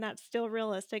relationship when that's still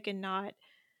realistic and not,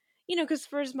 because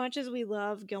for as much as we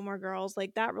love Gilmore Girls,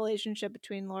 like that relationship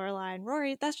between Lorelai and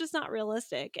Rory, that's just not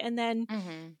realistic. And then,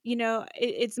 Hmm.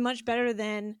 it's much better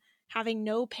than having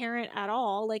no parent at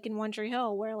all, like in One Tree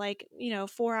Hill, where, like,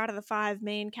 4 out of the 5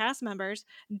 main cast members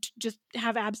just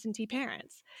have absentee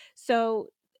parents.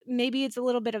 So maybe it's a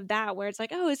little bit of that, where it's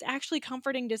like, oh, it's actually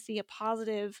comforting to see a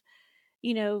positive,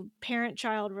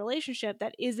 parent-child relationship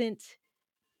that isn't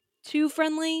too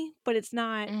friendly, but it's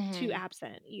not too Mhm.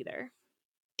 absent either.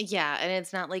 Yeah, and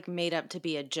it's not like made up to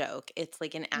be a joke. It's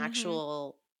like an Mhm.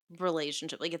 actual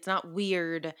relationship. Like it's not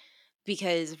weird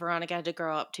because Veronica had to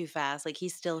grow up too fast. Like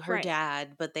he's still her Right.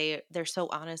 dad, but they're so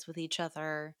honest with each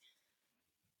other.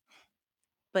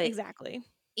 But Exactly.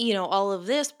 all of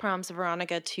this prompts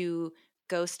Veronica to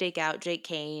go stake out Jake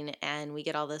Kane, and we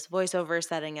get all this voiceover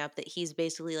setting up that he's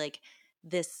basically like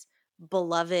this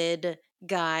beloved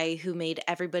guy who made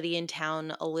everybody in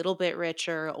town a little bit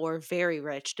richer or very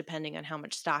rich, depending on how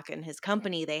much stock in his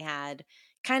company they had.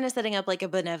 Kind of setting up like a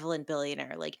benevolent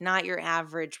billionaire, like not your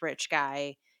average rich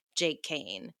guy, Jake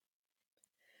Kane.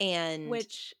 And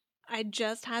Which I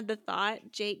just had the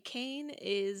thought Jake Kane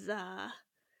is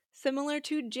similar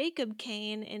to Jacob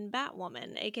Kane in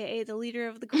Batwoman, aka the leader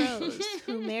of the Crows,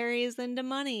 who marries into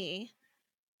money.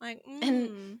 Like,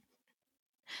 and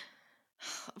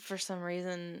for some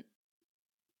reason,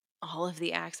 all of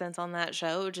the accents on that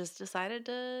show just decided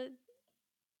to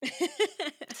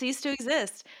cease to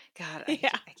exist. God,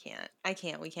 yeah. I can't. I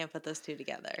can't. We can't put those two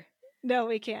together. No,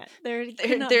 we can't. There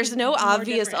could not There's be no more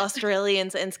obvious different.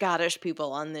 Australians and Scottish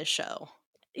people on this show.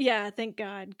 Yeah, thank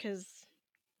God, because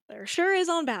there sure is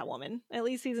on Batwoman, at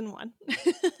least season 1.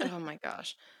 Oh my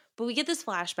gosh. But we get this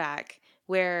flashback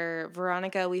where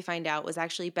Veronica, we find out, was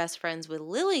actually best friends with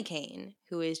Lily Kane,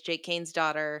 who is Jake Kane's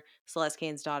daughter, Celeste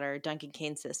Kane's daughter, Duncan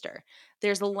Kane's sister.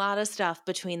 There's a lot of stuff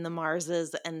between the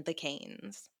Marses and the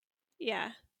Kanes.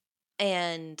 yeah.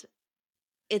 And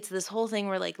it's this whole thing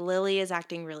where like Lily is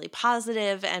acting really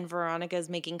positive and Veronica is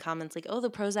making comments like, "Oh,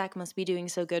 the Prozac must be doing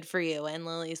so good for you." And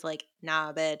Lily's like,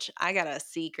 "Nah, bitch, I got a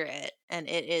secret and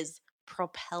it is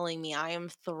propelling me. I am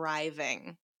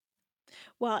thriving."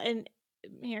 Well, and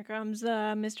here comes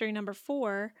mystery number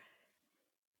 4.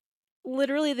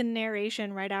 Literally, the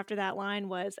narration right after that line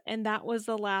was, and that was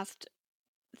the last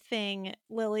thing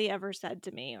Lily ever said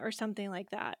to me, or something like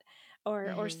that, or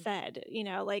Mhm. said,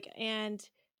 like, and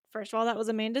first of all, that was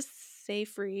Amanda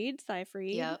Seyfried.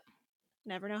 Yep.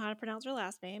 Never know how to pronounce her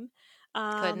last name.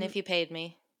 Couldn't Um, if you paid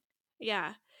me.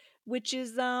 yeah, which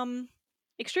is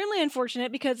extremely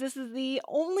unfortunate because this is the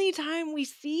only time we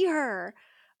see her.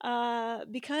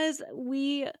 Because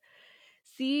we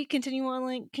see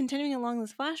continuing along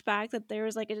this flashback that there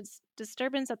was like a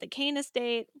disturbance at the Kane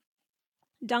estate.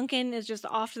 Duncan is just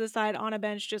off to the side on a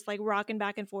bench, just like rocking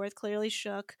back and forth, clearly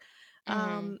shook. Mhm.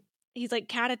 Um, he's like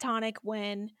catatonic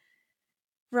when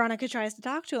Veronica tries to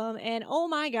talk to him, and oh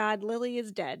my god, Lily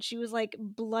is dead. She was like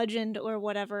bludgeoned or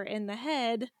whatever in the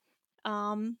head.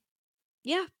 Um,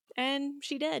 yeah, and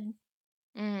she did.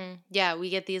 Mhm. Yeah, we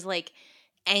get these like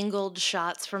angled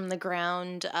shots from the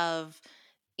ground of,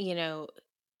 you know,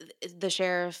 the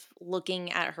sheriff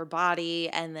looking at her body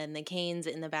and then the Canes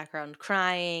in the background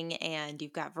crying and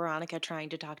you've got Veronica trying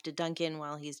to talk to Duncan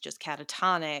while he's just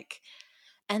catatonic.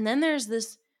 And then there's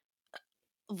this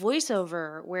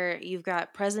voiceover where you've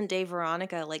got present day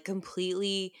Veronica like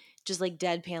completely just like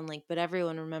deadpan like but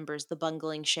everyone remembers the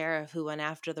bungling sheriff who went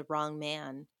after the wrong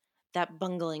man. That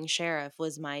bungling sheriff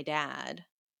was my dad.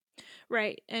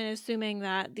 Right, and assuming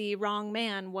that the wrong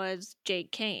man was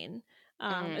Jake Kane.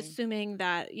 Mm, Assuming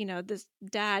that, this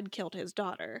dad killed his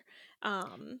daughter.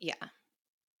 Um, yeah.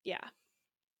 yeah.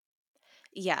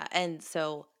 Yeah, and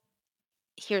so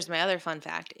here's my other fun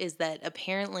fact is that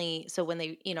apparently so when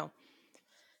they,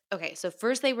 okay, so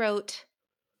first they wrote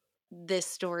this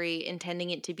story intending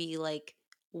it to be like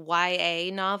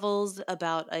YA novels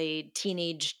about a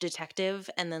teenage detective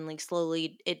and then like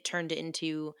slowly it turned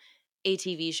into a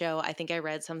TV show. I think I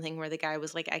read something where the guy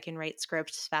was like I can write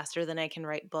scripts faster than I can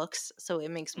write books, so it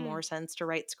makes Mm, more sense to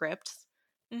write scripts.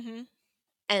 mm-hmm.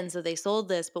 And so they sold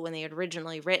this, but when they had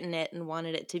originally written it and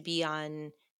wanted it to be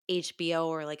on HBO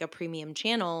or like a premium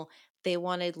channel, they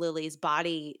wanted Lily's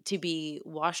body to be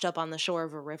washed up on the shore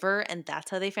of a river, and that's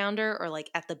how they found her, or like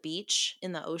at the beach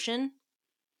in the ocean.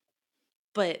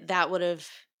 But that would have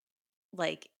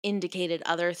like indicated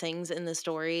other things in the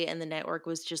story, and the network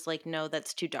was just like, no,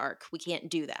 that's too dark. We can't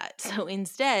do that. So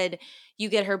instead, you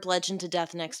get her bludgeoned to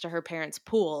death next to her parents'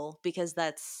 pool because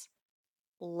that's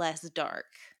less dark.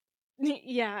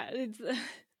 Yeah, it's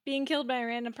being killed by a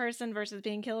random person versus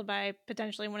being killed by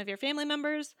potentially one of your family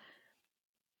members.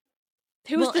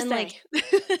 Who's Well, to and say?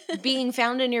 like being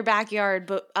found in your backyard,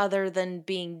 but other than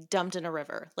being dumped in a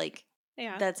river. Like,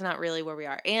 yeah. that's not really where we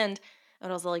are. And I'd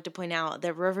also like to point out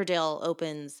that Riverdale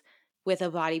opens with a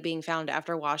body being found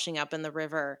after washing up in the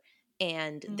river.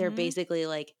 And they're Mhm. basically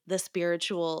like the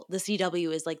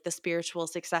CW is like the spiritual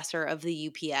successor of the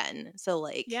UPN. So,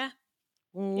 like, Yeah.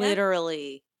 Yeah.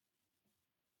 literally,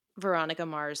 Veronica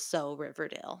Mars, so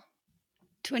Riverdale.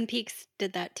 Twin Peaks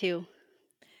did that too.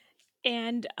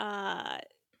 And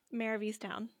Mayor of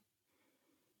Easttown.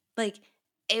 Like,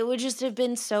 it would just have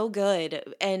been so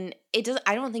good. And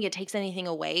I don't think it takes anything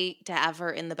away to have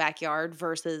her in the backyard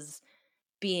versus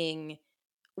being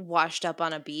washed up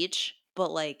on a beach.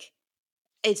 But, like,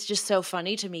 it's just so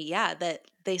funny to me, yeah,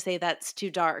 that they say that's too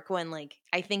dark when, like,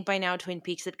 I think by now Twin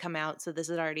Peaks had come out, so this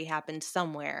had already happened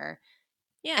somewhere.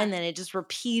 Yeah. And then it just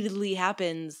repeatedly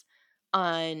happens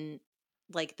on,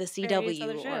 like, the Various CW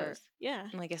other or, shows. Yeah.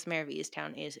 I guess Mayor of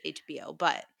Easttown is HBO,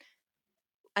 but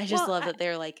I just Well, love that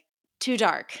they're like, too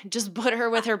dark. Just put her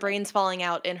with her brains falling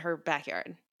out in her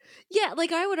backyard. yeah,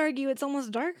 like I would argue it's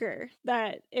almost darker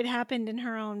that it happened in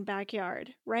her own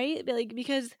backyard, right? Like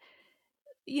because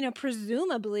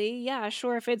presumably, yeah,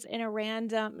 sure, if it's in a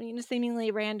random,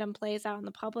 seemingly random place out in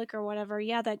the public or whatever,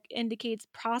 yeah, that indicates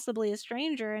possibly a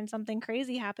stranger and something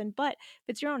crazy happened. But if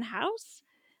it's your own house,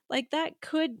 like that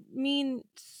could mean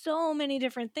so many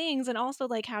different things. And also,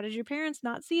 like, how did your parents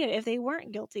not see it if they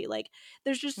weren't guilty? Like,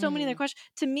 there's just so many other Mhm. questions.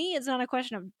 To me, it's not a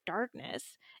question of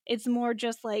darkness. It's more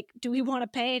just like, do we want to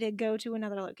pay to go to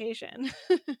another location?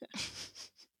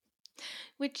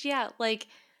 Which, yeah, like,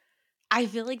 I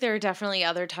feel like there are definitely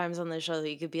other times on the show that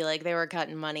you could be like, they were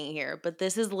cutting money here. But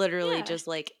this is literally Yeah. just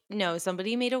like, no,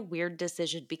 somebody made a weird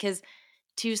decision because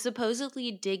to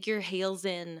supposedly dig your heels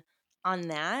in on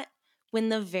that, when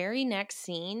the very next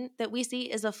scene that we see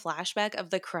is a flashback of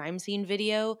the crime scene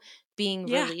video being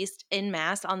Yeah. released in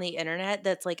mass on the internet,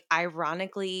 that's like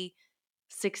ironically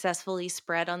successfully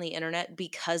spread on the internet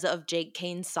because of Jake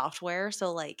Kane's software.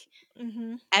 So, like,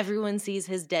 Mm-hmm. everyone sees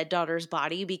his dead daughter's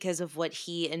body because of what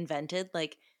he invented.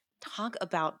 Like, talk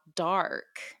about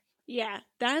dark. Yeah,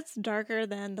 that's darker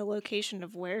than the location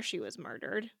of where she was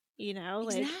murdered,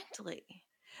 like, Exactly.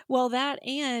 well, that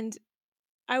and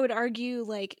I would argue,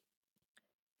 like,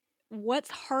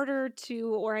 what's harder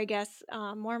to, or I guess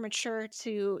more mature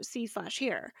to see slash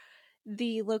hear?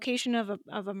 The location of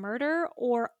a murder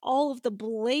or all of the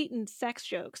blatant sex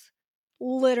jokes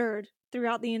littered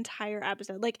throughout the entire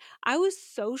episode. Like I was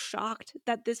so shocked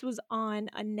that this was on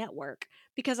a network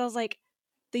because I was like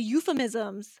the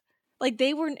euphemisms like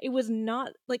they were it was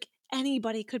not like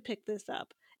anybody could pick this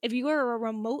up. If you are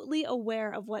remotely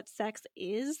aware of what sex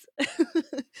is,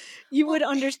 you would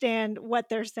Well, understand what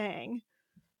they're saying.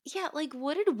 yeah, like,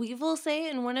 what did Weevil say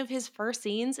in one of his first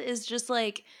scenes? Is just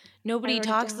like, I nobody wrote it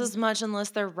talks down. as much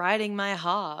unless they're riding my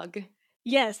hog.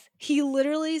 Yes, he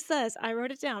literally says, I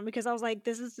wrote it down because I was like,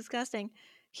 this is disgusting.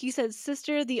 He said,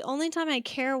 "Sister, the only time I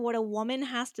care what a woman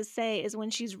has to say is when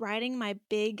she's riding my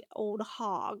big old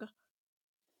hog."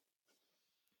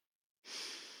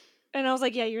 And I was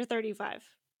like, yeah, you're 35.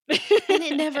 And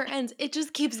it never ends. It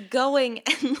just keeps going.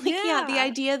 And, like, yeah, the Yeah,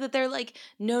 idea that they're like,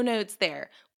 no notes there,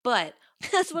 but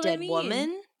that's what I dead mean.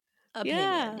 woman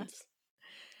Yeah. opinions.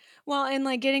 Well, and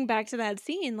like getting back to that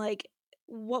scene, like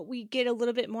what we get a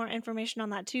little bit more information on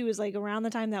that too is like around the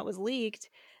time that was leaked,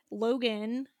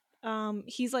 Logan,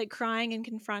 he's like crying and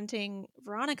confronting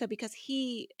Veronica because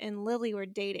he and Lily were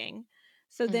dating.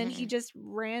 So then he Hmm. just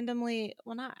randomly,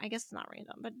 well, not, I guess it's not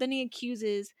random, but then he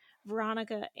accuses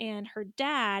Veronica and her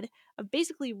dad of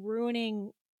basically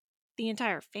ruining the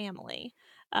entire family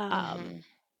um, Hmm.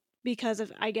 because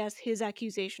of, I guess, his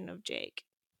accusation of Jake.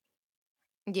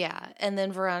 Yeah. And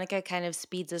then Veronica kind of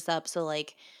speeds us up. So,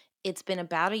 like, it's been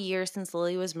about a year since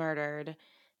Lily was murdered.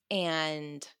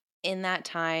 And in that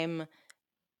time,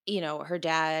 her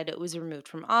dad was removed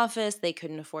from office. They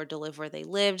couldn't afford to live where they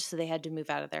lived, so they had to move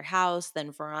out of their house.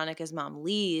 Then Veronica's mom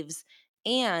leaves.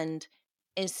 And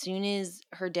as soon as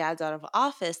her dad's out of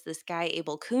office, this guy,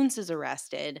 Abel Koontz, is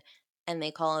arrested. And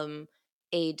they call him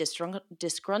a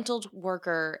disgruntled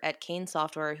worker at Kane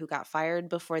Software who got fired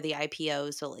before the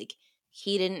IPO. So, like,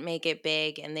 he didn't make it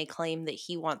big. And they claim that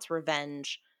he wants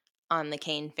revenge on the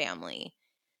Kane family.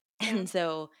 Yeah. And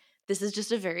so this is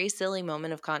just a very silly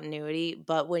moment of continuity,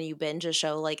 but when you binge a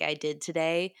show like I did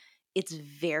today, it's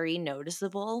very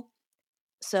noticeable.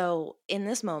 So in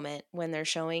this moment, when they're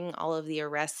showing all of the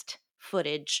arrest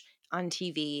footage on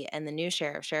TV and the new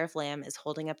sheriff, Sheriff Lamb, is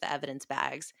holding up the evidence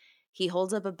bags, he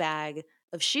holds up a bag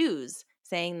of shoes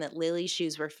saying that Lily's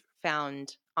shoes were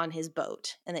found on his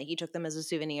boat and that he took them as a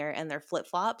souvenir and they're flip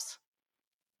flops.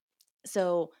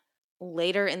 So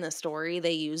later in the story,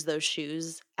 they use those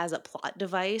shoes as a plot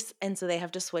device. And so they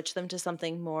have to switch them to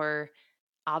something more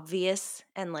obvious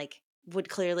and like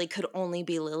could only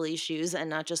be Lily's shoes and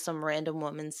not just some random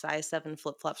woman's size 7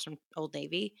 flip-flops from Old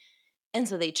Navy. And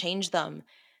so they changed them.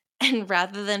 And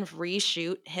rather than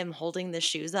reshoot him holding the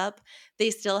shoes up,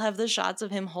 they still have the shots of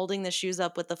him holding the shoes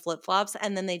up with the flip-flops,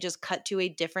 and then they just cut to a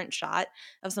different shot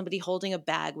of somebody holding a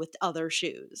bag with other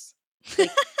shoes.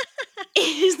 Like,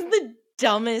 it is the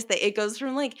dumbest thing. It goes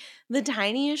from like the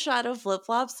tiniest shot of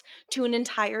flip-flops to an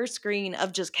entire screen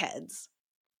of just kids.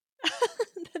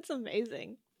 That's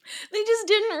amazing. They just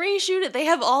didn't reshoot it. They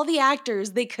have all the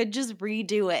actors. They could just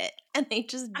redo it, and they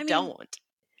just I mean, don't.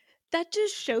 that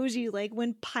just shows you, like,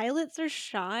 when pilots are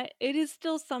shot, it is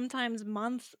still sometimes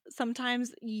months,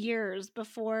 sometimes years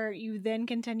before you then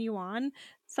continue on.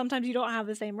 Sometimes you don't have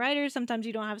the same writers, sometimes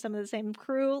you don't have some of the same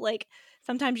crew, like,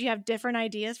 sometimes you have different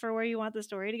ideas for where you want the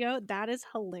story to go. That is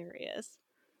hilarious.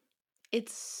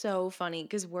 It's so funny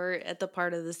because we're at the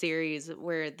part of the series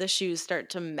where the shoes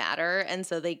start to matter, and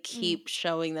so they Mm. keep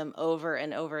showing them over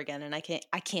and over again, and I can't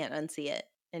unsee it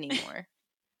anymore.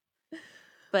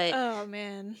 But Oh,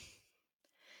 man.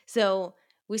 so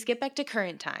we skip back to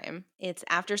current time. It's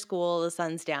after school, the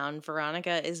sun's down.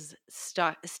 Veronica is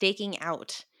staking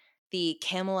out the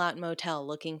Camelot Motel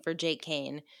looking for Jake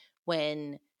Kane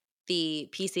when the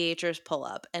PCHers pull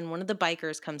up, and one of the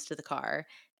bikers comes to the car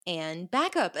and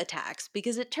backup attacks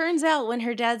because it turns out when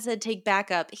her dad said take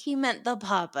backup, he meant the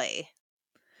puppy.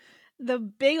 The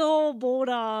big old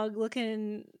bulldog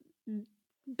looking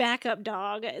backup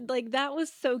dog, like, that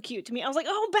was so cute to me. I was like,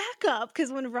 "Oh, backup,"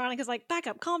 because when Veronica's like,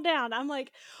 "Backup, calm down," I'm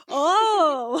like,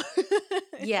 "Oh."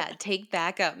 Yeah, take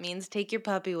backup means take your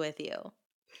puppy with you.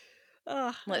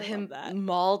 Oh, I Let love him that.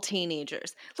 maul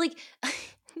teenagers. Like,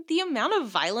 the amount of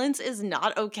violence is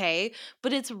not okay,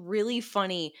 but it's really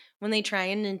funny when they try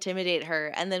and intimidate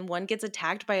her, and then one gets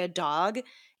attacked by a dog,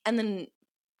 and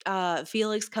then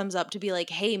Felix comes up to be like,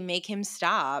 hey, make him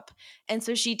stop. And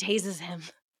so she tases him.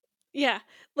 Yeah,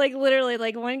 like, literally,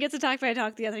 like, one gets attacked by a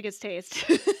dog, the other gets tased.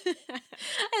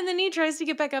 And then he tries to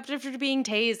get back up after being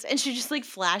tased, and she just like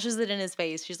flashes it in his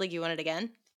face. She's like, you want it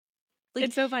again? Like,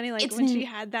 It's so funny, like, it's when she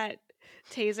had that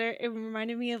taser, it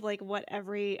reminded me of, like,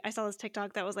 I saw this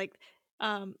TikTok that was like,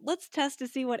 "Let's test to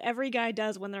see what every guy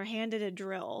does when they're handed a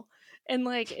drill." And,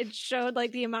 like, it showed,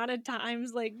 like, the amount of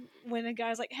times, like, when a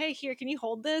guy's like, "Hey, here, can you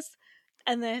hold this?"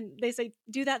 And then they say,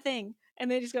 "Do that thing." And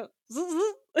they just go,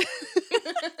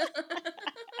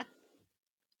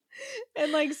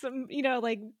 and, like, some,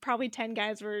 like, probably 10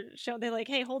 guys were shown, they're like,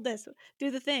 "Hey, hold this, do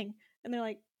the thing." And they're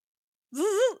like,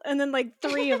 and then like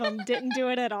 3 of them didn't do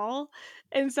it at all,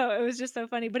 and so it was just so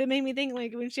funny, but it made me think,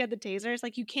 like, when she had the taser, it's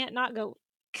like you can't not go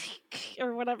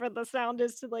or whatever the sound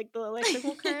is to, like, the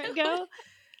electrical current go.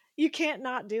 You can't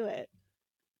not do it.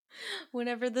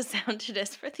 Whatever the sound it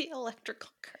is for the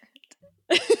electrical current.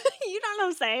 You know what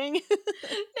I'm saying?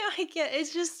 No, I get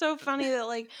it's just so funny that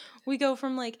like we go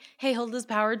from like, hey, hold this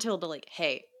power tool to like,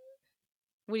 hey,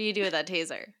 what do you do with that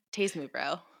taser? Tase me,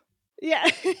 bro. Yeah.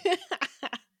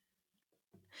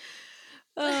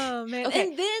 Oh, man, Okay,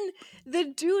 and then the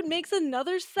dude makes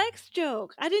another sex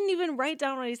joke. I didn't even write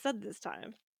down what he said this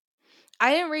time.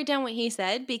 I didn't write down what he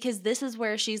said because this is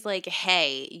where she's like,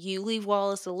 hey, you leave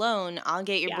Wallace alone, I'll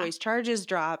get your Yeah. boy's charges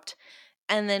dropped.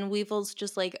 And then Weevil's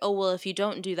just like, oh, well, if you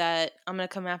don't do that, I'm going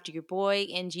to come after your boy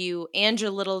and you and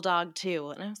your little dog too.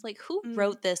 And I was like, who Mm.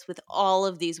 wrote this with all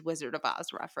of these Wizard of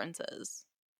Oz references?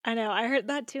 I know, I heard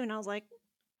that too, and I was like,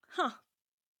 "Huh,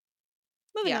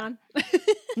 moving Yeah. on."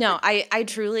 No, I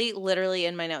truly, literally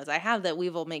in my notes, I have that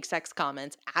Weevil makes sex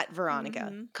comments at Veronica,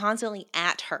 Mhm. constantly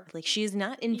at her. Like she's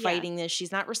not Yeah. inviting this,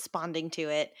 she's not responding to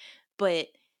it, but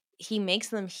he makes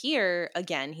them here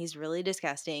again. He's really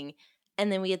disgusting. And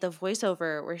then we get the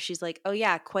voiceover where she's like, oh,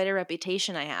 yeah, quite a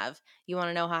reputation I have. You want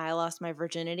to know how I lost my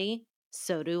virginity?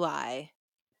 So do I.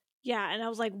 Yeah, and I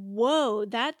was like, "Whoa,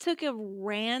 that took a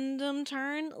random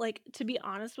turn." Like, to be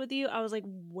honest with you, I was like,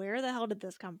 "Where the hell did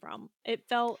this come from?" It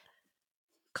felt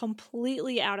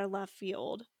completely out of left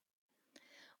field.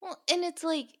 Well, and it's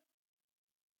like,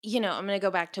 I'm going to go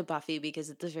back to Buffy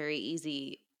because it's a very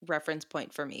easy reference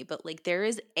point for me, but like there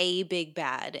is a big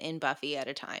bad in Buffy at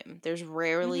a time. There's Mhm.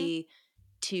 rarely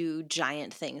two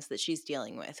giant things that she's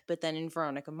dealing with. But then in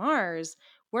Veronica Mars,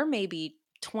 we're maybe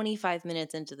 25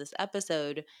 minutes into this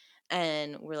episode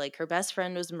and we're like, her best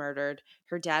friend was murdered.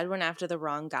 Her dad went after the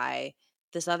wrong guy.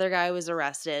 This other guy was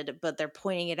arrested, but they're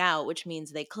pointing it out, which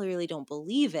means they clearly don't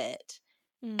believe it.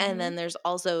 And Mhm. then there's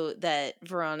also that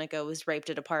Veronica was raped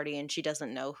at a party and she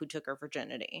doesn't know who took her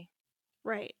virginity.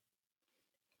 Right.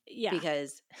 Yeah.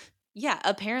 Because, yeah,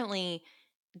 apparently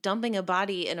dumping a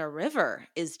body in a river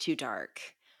is too dark.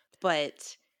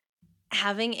 But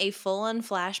having a full on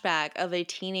flashback of a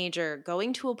teenager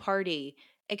going to a party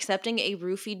accepting a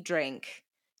roofied drink,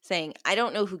 saying, I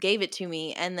don't know who gave it to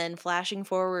me, and then flashing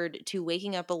forward to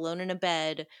waking up alone in a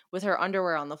bed with her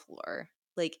underwear on the floor.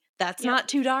 Like, that's Yep. not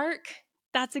too dark.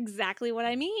 That's exactly what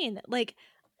I mean. Like,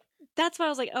 that's why I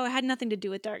was like, oh, it had nothing to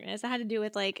do with darkness. It had to do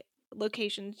with like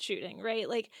location shooting, right?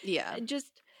 Like, Yeah.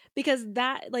 just because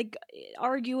that, like,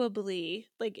 arguably,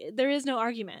 like, there is no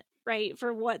argument, right,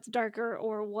 for what's darker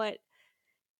or what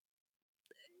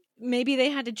maybe they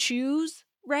had to choose,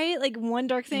 right? Like one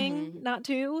dark thing, Hmm. not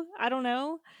two. I don't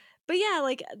know. But yeah,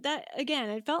 like that again,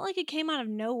 it felt like it came out of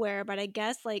nowhere, but I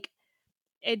guess like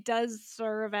it does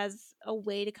serve as a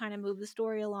way to kind of move the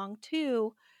story along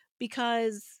too,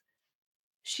 because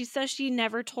she says she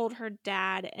never told her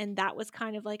dad, and that was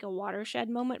kind of like a watershed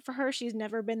moment for her. She's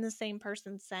never been the same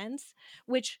person since,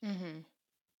 which Hmm.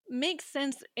 makes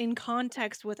sense in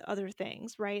context with other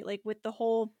things, right? Like with the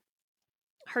whole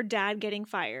her dad getting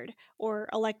fired or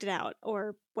elected out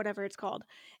or whatever it's called,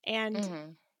 and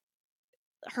Hmm.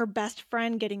 her best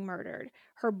friend getting murdered,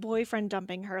 her boyfriend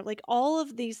dumping her, like all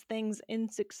of these things in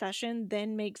succession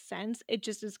then makes sense. It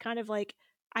just is kind of like,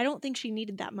 I don't think she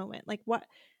needed that moment. Like, what,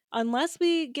 unless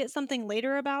we get something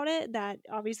later about it that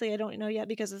obviously I don't know yet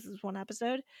because this is one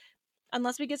episode.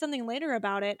 Unless we get something later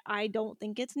about it, I don't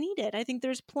think it's needed. I think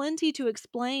there's plenty to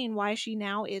explain why she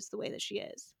now is the way that she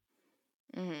is.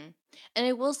 Hmm. And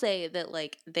I will say that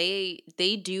like they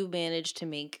do manage to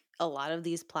make a lot of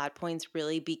these plot points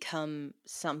really become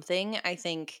something. I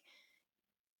think,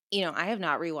 I have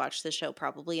not rewatched the show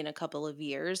probably in a couple of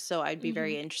years, so I'd be Mm-hmm.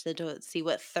 very interested to see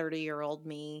what 30-year-old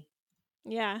me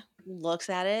Yeah. looks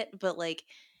at it. But like,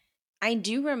 I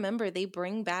do remember they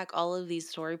bring back all of these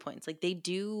story points. Like, they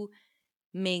do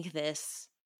make this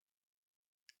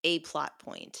a plot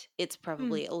point. It's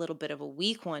Mm. probably a little bit of a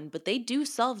weak one, but they do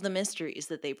solve the mysteries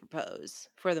that they propose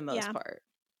for the most Yeah. part.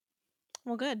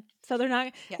 Well, good. So they're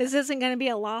not, Yeah. this isn't going to be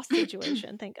a lost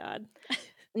situation, thank God.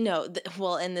 No,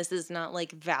 well, and this is not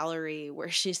like Valerie where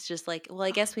she's just like, well,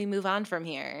 I guess we move on from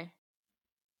here.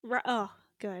 Oh,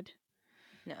 good.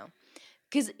 No.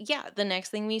 Because, yeah, the next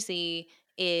thing we see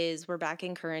is we're back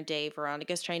in current day.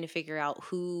 Veronica's trying to figure out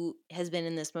who has been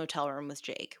in this motel room with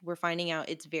Jake. We're finding out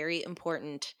it's very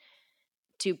important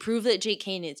to prove that Jake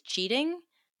Kane is cheating,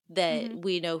 that Mhm.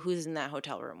 we know who's in that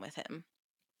hotel room with him.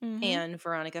 Mhm. And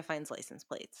Veronica finds license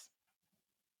plates.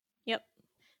 Yep.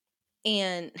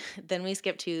 And then we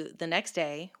skip to the next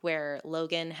day where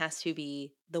Logan has to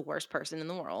be the worst person in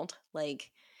the world.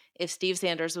 Like, if Steve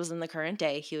Sanders was in the current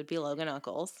day, he would be Logan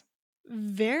Uncles.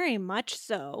 Very much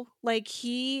so. Like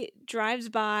he drives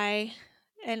by,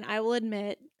 and I will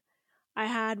admit I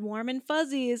had warm and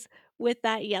fuzzies with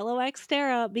that yellow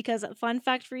Xterra because fun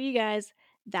fact for you guys,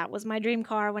 that was my dream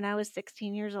car when I was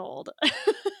 16 years old.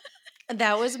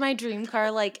 That was my dream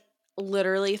car, like,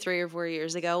 literally 3 or 4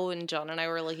 years ago when John and I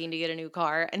were looking to get a new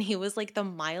car, and he was like, "The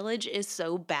mileage is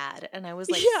so bad." And I was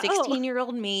like, Yeah, oh.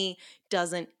 "16-year-old me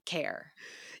doesn't care."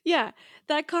 Yeah,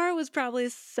 that car was probably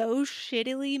so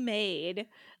shittily made,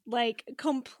 like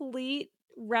complete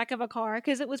wreck of a car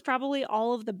because it was probably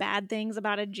all of the bad things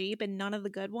about a Jeep and none of the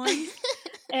good ones.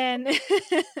 And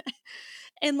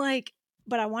and like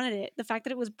but I wanted it. The fact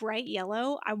that it was bright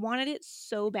yellow, I wanted it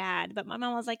so bad. But my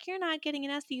mom was like, "You're not getting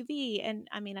an SUV." And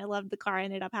I mean, I loved the car I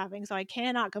ended up having, so I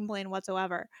cannot complain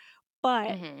whatsoever.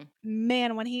 But Mhm.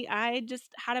 man, when I just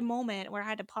had a moment where I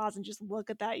had to pause and just look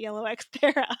at that yellow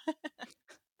Xterra.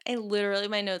 I literally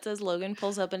my note says Logan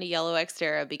pulls up in a yellow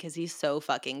Xterra because he's so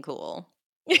fucking cool.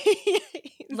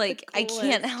 He's the Like, I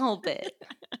can't coolest. help it.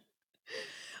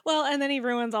 Well, and then he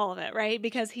ruins all of it, right?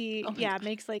 Because Oh he, my yeah, god.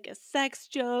 makes like a sex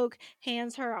joke,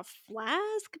 hands her a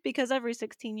flask because every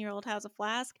 16-year-old has a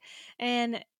flask,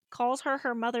 and calls her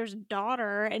her mother's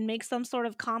daughter and makes some sort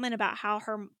of comment about how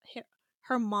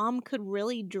her mom could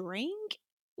really drink,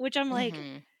 which I'm like,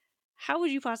 Mhm. how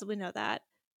would you possibly know that?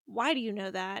 Why do you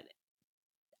know that?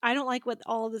 I don't like what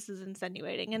all of this is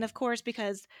insinuating. And of course,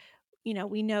 because,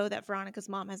 we know that Veronica's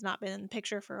mom has not been in the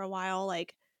picture for a while,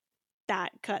 like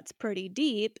that cuts pretty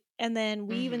deep. And then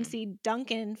we even Mhm. see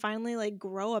Duncan finally like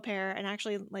grow a pair and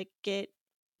actually like get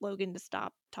Logan to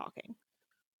stop talking.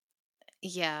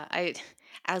 Yeah, I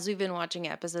as we've been watching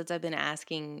episodes, I've been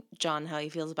asking John how he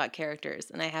feels about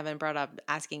characters, and I haven't brought up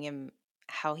asking him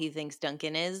how he thinks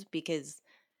Duncan is because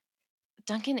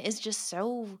Duncan is just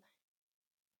so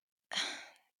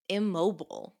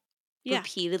immobile Yeah.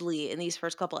 repeatedly in these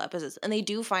first couple episodes. And they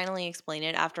do finally explain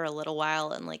it after a little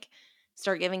while and like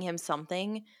start giving him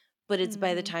something, but it's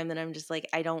by the Hmm. time that I'm just like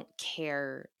I don't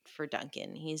care for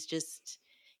Duncan.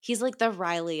 He's like the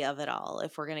Riley of it all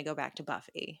if we're going to go back to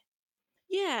Buffy.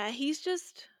 Yeah, he's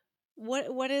just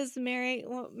what is Mary?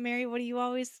 Mary, what do you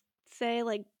always say?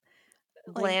 Like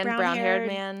like Bland brown brown-haired haired.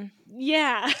 man.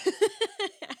 Yeah.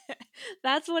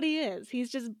 That's what he is. He's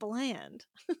just bland.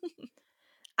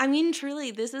 I mean,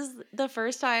 truly, this is the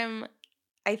first time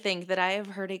I think that I have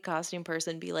heard a costume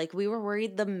person be like, "We were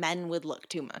worried the men would look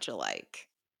too much alike."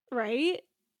 Right?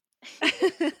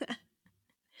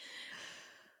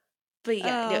 But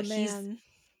yeah, no, Oh, he's man.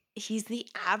 he's the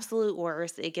absolute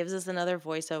worst. It gives us another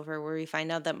voiceover where we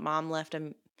find out that mom left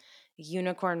a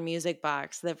unicorn music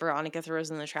box that Veronica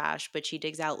throws in the trash, but she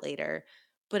digs out later.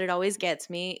 But it always gets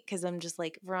me because I'm just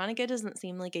like, Veronica doesn't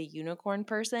seem like a unicorn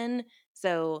person.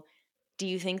 So do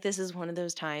you think this is one of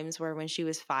those times where when she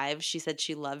was 5, she said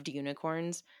she loved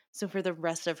unicorns? So for the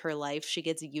rest of her life, she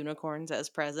gets unicorns as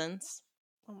presents?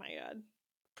 Oh my god.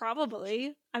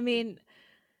 Probably. I mean,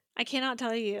 I cannot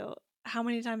tell you how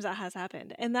many times that has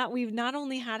happened. And that we've not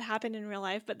only had happen in real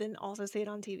life, but then also see it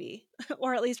on TV.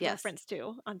 Or at least Yes. reference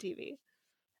to on TV.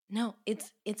 No,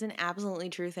 it's an absolutely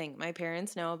true thing. My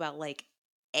parents know about like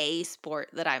a sport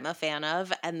that I'm a fan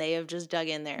of, and they have just dug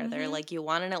in there. They're Mm-hmm. like, "You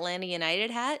want an Atlanta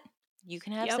United hat? You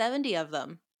can have Yep. 70 of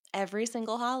them every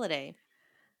single holiday.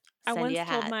 I Send you once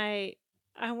a told hat." my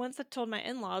I once had told my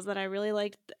in-laws that I really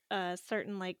liked a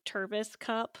certain like Tervis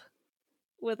cup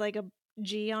with like a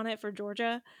G on it for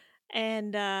Georgia.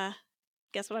 And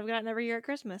guess what I've gotten every year at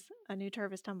Christmas? A new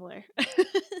Tervis tumbler.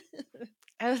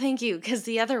 Oh, thank you, because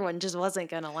the other one just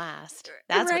wasn't gonna last.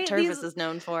 That's what Right? These Turvis is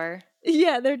known for.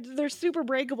 Yeah, they're super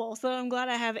breakable, so I'm glad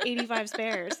I have 85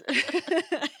 spares.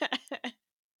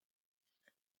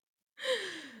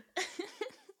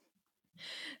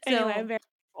 Anyway, I'm So very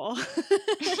grateful.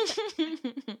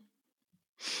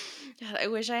 God, I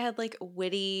wish I had like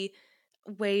witty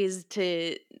ways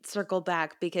to circle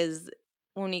back because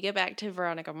when you get back to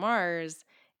Veronica Mars,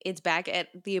 it's back at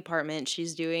the apartment.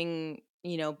 She's doing,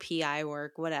 PI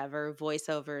work, whatever,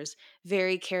 voiceovers,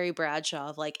 very Carrie Bradshaw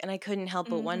of like, and I couldn't help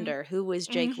but Mhm. wonder who was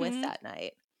Jake with Mhm. that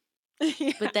night.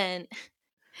 Yeah. But then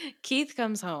Keith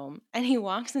comes home and he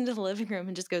walks into the living room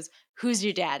and just goes, "Who's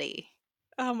your daddy?"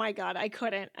 Oh my god, I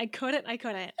couldn't. I couldn't.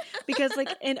 Because like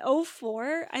in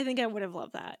 '04, I think I would have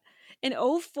loved that. In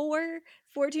 '04,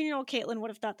 14-year-old Caitlin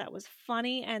would have thought that was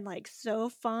funny and like so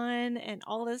fun and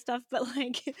all this stuff, but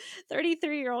like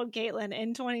 33-year-old Caitlin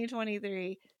in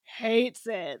 2023 hates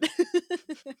it.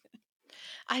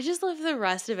 I just love the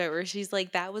rest of it where she's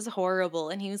like, "That was horrible."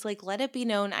 And he was like, "Let it be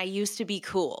known I used to be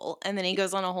cool." And then he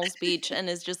goes on a whole speech and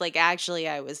is just like, "Actually,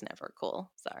 I was never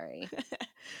cool. Sorry."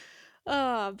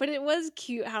 But it was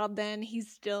cute how then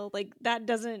he's still like that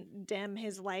doesn't dim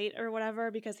his light or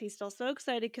whatever because he's still so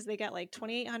excited because they got like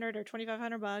 2,800 or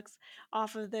 2,500 bucks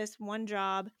off of this one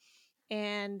job,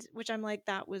 and which I'm like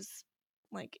that was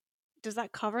like, does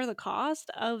that cover the cost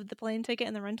of the plane ticket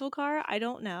and the rental car? I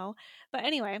don't know, but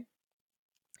anyway,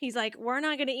 he's like, we're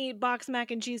not gonna eat box mac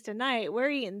and cheese tonight.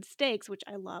 We're eating steaks, which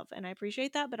I love and I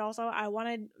appreciate that. But also, I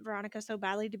wanted Veronica so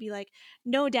badly to be like,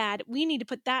 no, Dad, we need to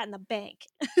put that in the bank.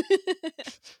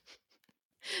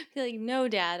 Be like, "No,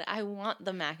 Dad, I want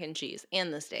the mac and cheese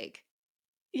and the steak."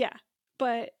 Yeah,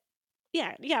 but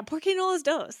yeah, ¿por qué no los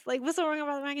dos? Like, what's so wrong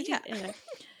about the mac and cheese? Yeah. Anyway,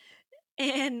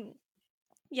 and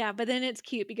yeah, but then it's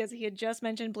cute because he had just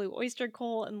mentioned Blue Oyster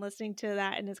Cult and listening to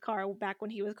that in his car back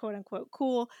when he was quote unquote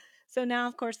cool. So now,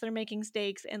 of course, they're making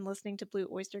steaks and listening to Blue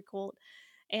Oyster Cult.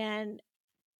 And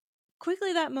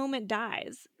quickly that moment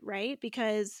dies, right?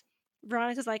 Because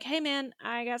Veronica's like, hey, man,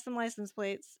 I got some license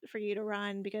plates for you to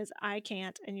run because I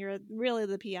can't, and you're really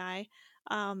the PI.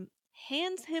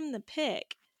 Hands him the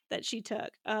pic that she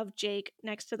took of Jake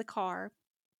next to the car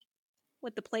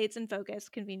with the plates in focus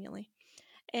conveniently.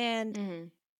 And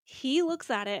Mhm. he looks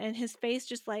at it and his face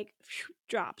just like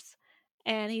drops.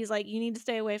 And he's like, you need to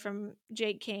stay away from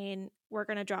Jake Kane. We're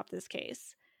going to drop this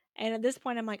case. And at this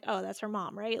point, I'm like, oh, that's her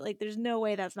mom, right? Like, there's no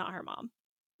way that's not her mom.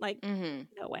 Like, Mhm.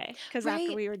 no way. Because after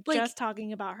Right? we were Like, just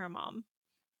talking about her mom.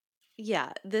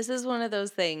 yeah, this is one of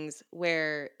those things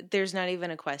where there's not even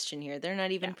a question here. They're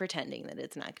not Yeah. even pretending that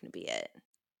it's not going to be it.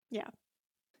 Yeah.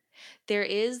 There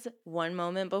is one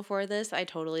moment before this, I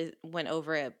totally went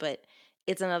over it, but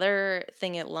it's another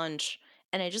thing at lunch.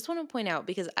 And I just want to point out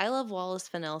because I love Wallace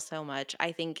Fennell so much.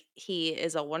 I think he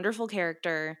is a wonderful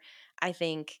character. I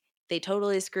think they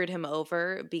totally screwed him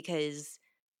over because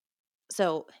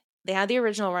so they had the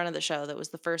original run of the show that was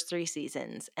the first 3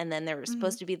 seasons. And then there was Hmm.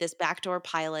 supposed to be this backdoor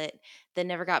pilot that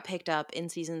never got picked up in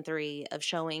season 3 of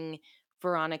showing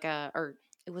Veronica, or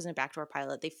it wasn't a backdoor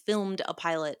pilot. They filmed a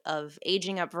pilot of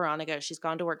aging up Veronica. She's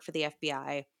gone to work for the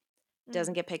FBI,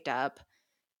 doesn't Mm. get picked up.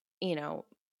 You know,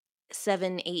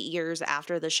 7, 8 years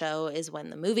after the show is when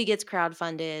the movie gets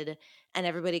crowdfunded and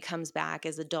everybody comes back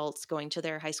as adults going to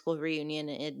their high school reunion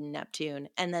in Neptune.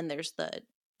 And then there's the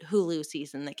Hulu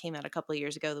season that came out a couple of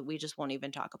years ago that we just won't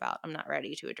even talk about. I'm not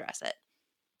ready to address it.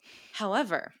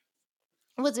 However,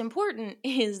 what's important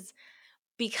is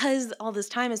because all this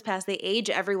time has passed, they age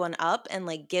everyone up and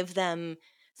like give them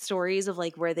stories of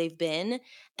like where they've been.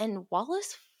 And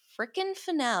Wallace frickin'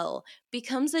 Fennell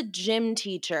becomes a gym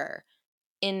teacher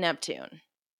in Neptune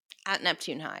at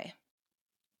Neptune High.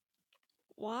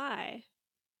 Why?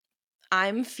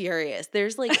 I'm furious.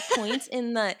 There's like points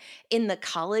in the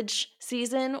college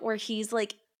season where he's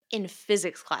like in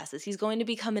physics classes. He's going to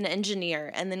become an engineer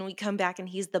and then we come back and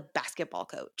he's the basketball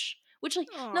coach. Which like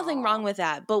nothing wrong Aw. with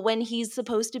that, but when he's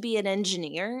supposed to be an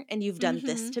engineer and you've done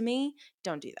this Mhm. to me,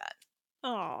 don't do that.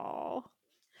 Aw.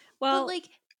 But Well, like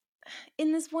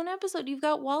in this one episode you've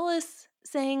got Wallace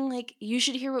saying like you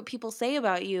should hear what people say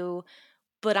about you,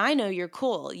 but I know you're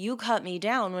cool. You cut me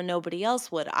down when nobody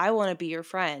else would. I want to be your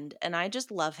friend and I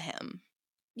just love him.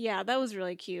 yeah, that was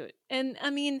really cute. And I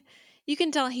mean, you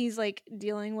can tell he's like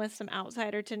dealing with some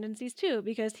outsider tendencies too,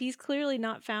 because he's clearly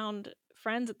not found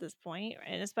friends at this point,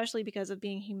 and especially because of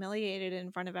being humiliated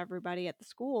in front of everybody at the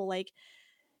school. Like,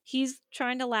 he's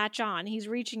trying to latch on, he's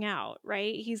reaching out,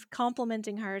 right? He's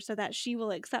complimenting her so that she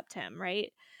will accept him,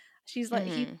 right? She's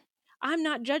like, Mhm. I'm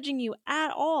not judging you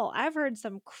at all. I've heard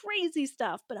some crazy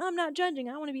stuff, but I'm not judging.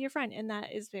 I want to be your friend. And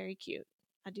that is very cute.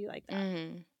 I do like that.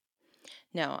 Mhm.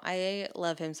 No, I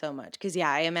love him so much cuz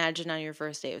yeah, I imagine on your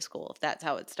first day of school if that's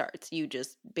how it starts, you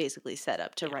just basically set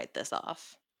up to Yeah. write this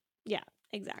off. Yeah,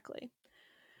 exactly.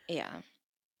 Yeah.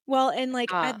 Well, and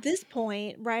like Uh at this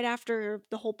point, right after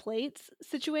the whole plates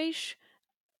situation,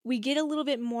 we get a little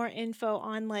bit more info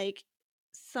on like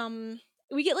some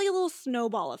we get like a little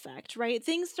snowball effect, right?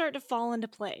 Things start to fall into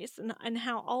place, and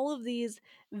how all of these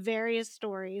various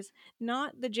stories,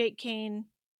 not the Jake Kane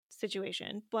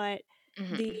situation, but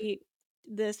mhm.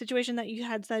 the situation that you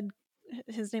had said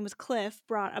his name was Cliff,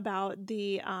 brought about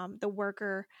the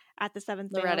worker at the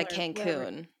Seventh Loretta Vale or whatever.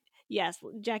 Cancun. Yes,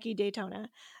 Jackie Daytona.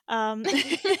 Um,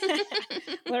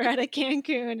 Loretta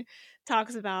Cancun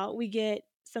talks about, we get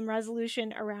some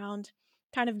resolution around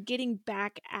kind of getting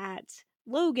back at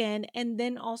Logan, and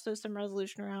then also some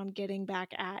resolution around getting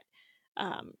back at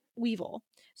Weevil.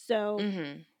 So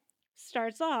Mhm.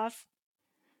 starts off,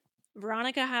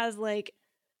 Veronica has like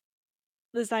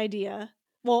this idea.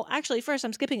 Well, actually, first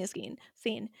I'm skipping a scene.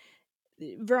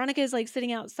 Veronica is like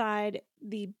sitting outside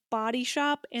the body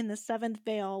shop in the Seventh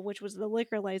Veil, which was the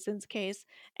liquor license case.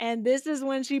 And this is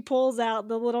when she pulls out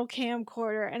the little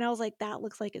camcorder. And I was like, that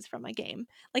looks like it's from a game.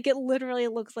 Like, it literally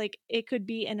looks like it could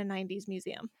be in a 90s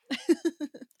museum.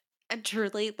 And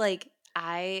truly, like,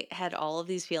 I had all of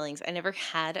these feelings. I never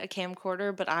had a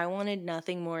camcorder, but I wanted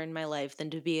nothing more in my life than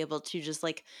to be able to just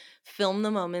like film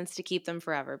the moments to keep them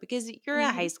forever. Because you're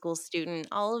a high Mhm. school student,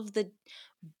 all of the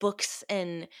books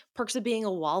and Perks of Being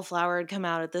a Wallflower had come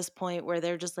out at this point where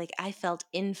they're just like, I felt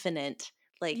infinite.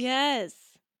 Like,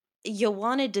 Yes. you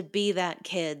wanted to be that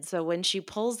kid. So when she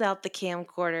pulls out the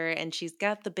camcorder and she's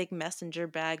got the big messenger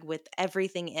bag with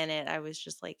everything in it, I was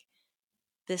just like,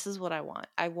 this is what I want.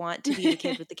 I want to be the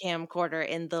kid with the camcorder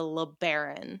in the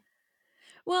LeBaron.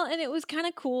 Well, and it was kind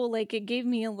of cool. Like, it gave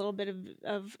me a little bit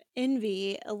of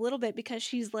envy, a little bit, because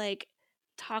she's like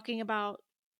talking about,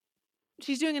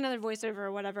 she's doing another voiceover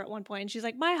or whatever at one point, and she's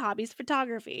like, my hobby's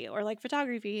photography, or like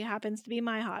photography happens to be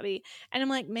my hobby. And I'm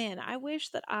like, man, I wish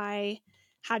that I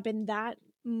had been that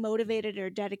motivated or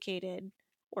dedicated,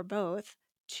 or both,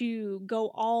 to go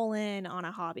all in on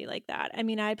a hobby like that. I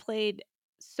mean, I played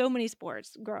so many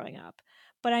sports growing up,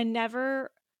 but I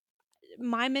never,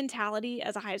 my mentality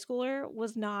as a high schooler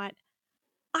was not,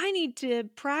 I need to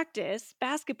practice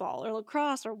basketball or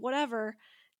lacrosse or whatever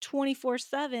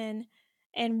 24/7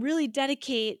 and really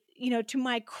dedicate, to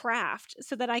my craft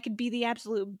so that I could be the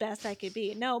absolute best I could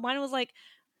be. No, mine was like,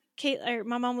 Kate, or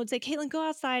my mom would say, "Caitlin, go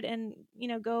outside and,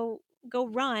 go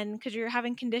run because you're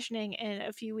having conditioning in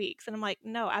a few weeks." And I'm like,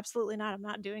 "No, absolutely not. I'm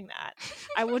not doing that.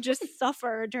 I will just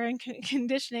suffer during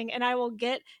conditioning, and I will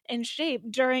get in shape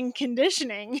during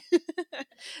conditioning."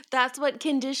 That's what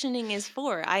conditioning is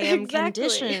for. I am Exactly.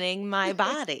 conditioning my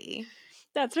body.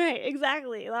 That's right,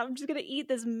 exactly. I'm just gonna eat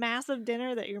this massive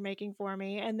dinner that you're making for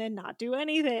me and then not do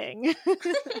anything.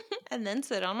 And then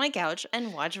sit on my couch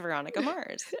and watch Veronica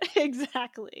Mars.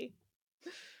 Exactly.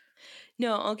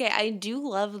 No, okay, I do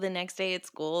love the next day at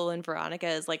school when Veronica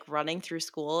is like running through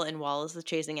school and Wallace is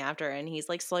chasing after her and he's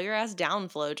like, slow your ass down,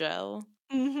 Flojo.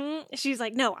 Mhm. She's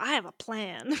like, "No, I have a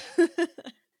plan."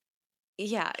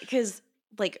 Yeah, because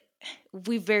like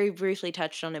we very briefly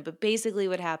touched on it, but basically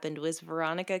what happened was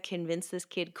Veronica convinced this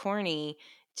kid Corny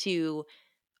to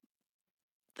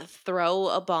throw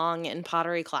a bong in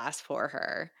pottery class for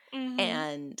her. Mhm.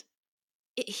 And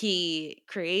he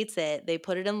creates it. They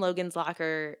put it in Logan's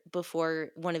locker before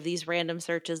one of these random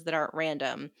searches that aren't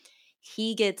random.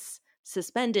 He gets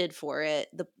suspended for it.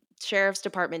 The sheriff's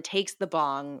department takes the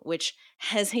bong, which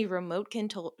has a remote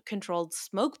controlled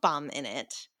smoke bomb in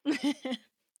it,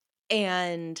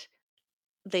 and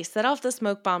they set off the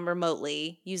smoke bomb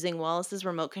remotely using Wallace's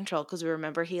remote control because we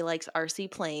remember he likes RC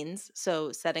planes.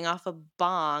 So setting off a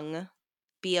bong,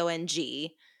 BONG,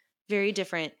 very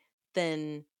different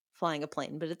than flying a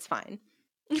plane, but it's fine.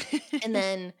 And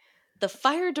then the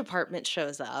fire department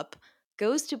shows up,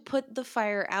 goes to put the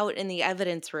fire out in the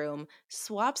evidence room,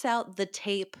 swaps out the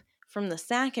tape from the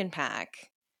sack and pack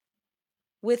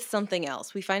with something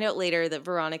else. We find out later that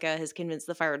Veronica has convinced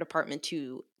the fire department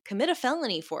to commit a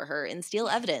felony for her and steal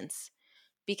evidence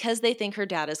because they think her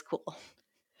dad is cool.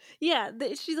 Yeah,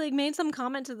 she like made some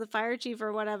comment to the fire chief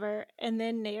or whatever, and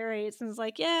then narrates and is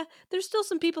like, "Yeah, there's still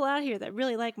some people out here that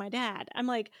really like my dad." I'm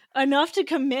like, enough to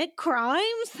commit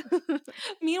crimes?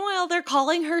 Meanwhile, they're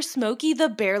calling her Smokey the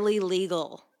Barely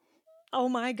Legal. Oh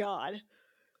my god.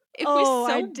 It was Oh,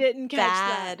 I so didn't catch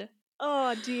that. bad.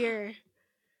 Oh dear.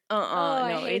 Oh,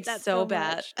 I No, hate it's that so so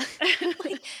bad. much.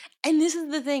 Like, and this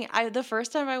is the thing. The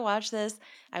first time I watched this,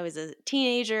 I was a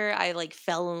teenager. I like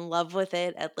fell in love with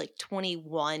it at like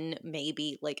 21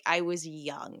 maybe. Like I was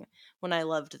young when I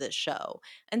loved this show.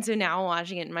 And so now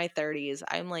watching it in my 30s,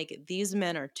 I'm like these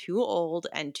men are too old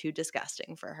and too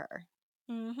disgusting for her.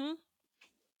 Mhm.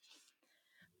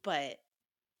 But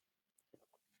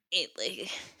it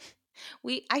like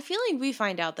I feel like we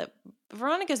find out that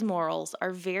Veronica's morals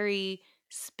are very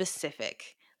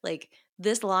specific. Like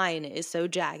this line is so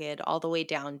jagged all the way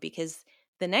down because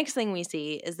the next thing we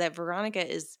see is that Veronica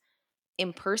is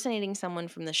impersonating someone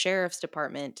from the sheriff's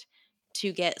department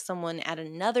to get someone at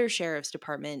another sheriff's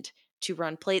department to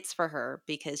run plates for her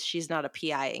because she's not a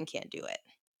PI and can't do it.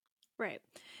 Right.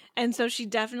 And so she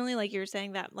definitely, like you're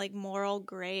saying, that like moral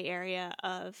gray area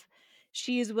of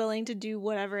she is willing to do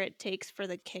whatever it takes for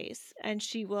the case. And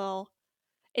she will,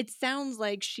 it sounds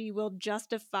like she will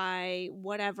justify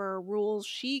whatever rules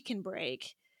she can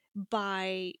break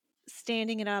by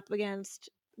standing it up against,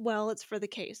 well, it's for the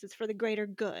case, it's for the greater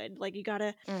good. Like you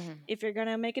gotta, Hmm. if you're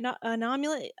gonna make an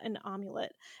omelet,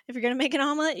 if you're gonna make an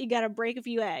omelet, you gotta break a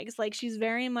few eggs. Like she's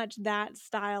very much that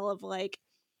style of like,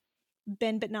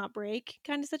 bend but not break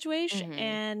kind of situation. Hmm.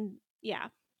 And yeah.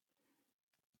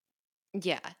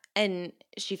 Yeah. And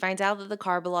she finds out that the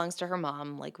car belongs to her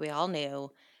mom, like we all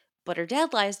knew. But her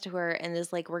dad lies to her and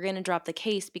is like, we're going to drop the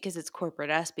case because it's corporate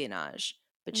espionage.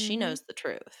 But she Mm-hmm. knows the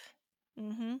truth.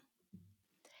 Mm-hmm.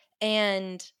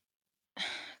 And God,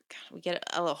 we get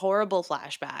a horrible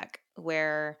flashback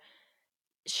where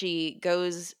she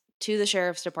goes to the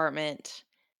sheriff's department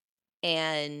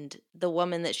and the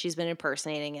woman that she's been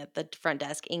impersonating at the front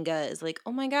desk, Inga, is like,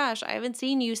 oh my gosh, I haven't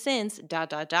seen you since ...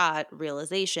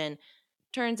 realization.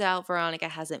 Turns out Veronica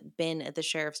hasn't been at the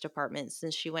sheriff's department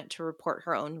since she went to report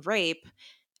her own rape,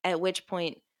 at which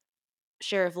point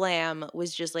Sheriff Lamb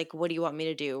was just like, what do you want me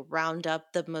to do? Round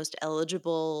up the most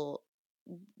eligible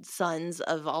sons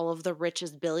of all of the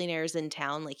richest billionaires in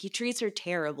town? Like, he treats her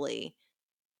terribly.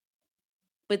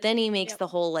 But then he makes Yep. the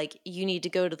whole, like, you need to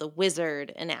go to the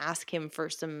wizard and ask him for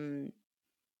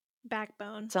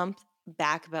Backbone. some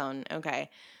backbone. Okay.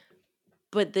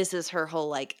 But this is her whole,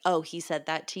 like, oh, he said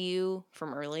that to you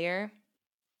from earlier?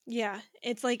 Yeah.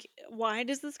 It's like, why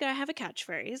does this guy have a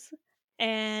catchphrase?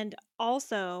 And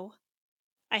also,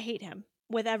 I hate him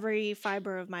with every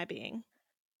fiber of my being.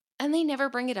 And they never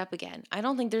bring it up again. I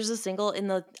don't think there's a single, in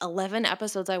the 11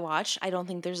 episodes I watched, I don't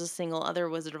think there's a single other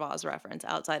Wizard of Oz reference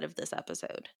outside of this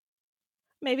episode.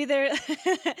 Maybe they're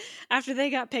after they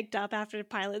got picked up after the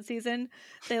pilot season,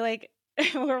 they like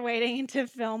were waiting to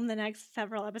film the next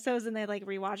several episodes and they like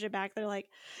rewatch it back. They're like,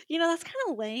 that's kind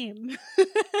of lame.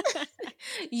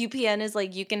 UPN is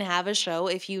like, you can have a show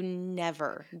if you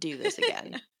never do this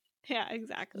again. Yeah,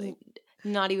 exactly.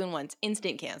 N- Not even once.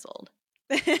 Instant canceled.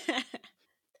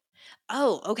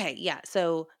 Oh, okay. Yeah.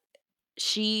 So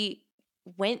she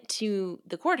went to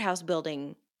the courthouse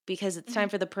building because it's time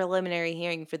Mhm. for the preliminary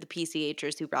hearing for the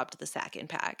PCHers who robbed the sack and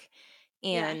pack.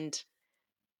 Yeah. And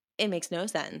it makes no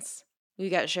sense. We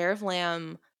got Sheriff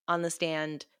Lamb on the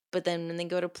stand, but then when they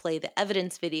go to play the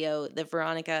evidence video that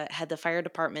Veronica had the fire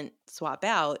department swap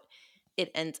out,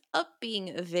 it ends up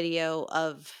being a video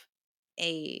of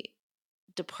a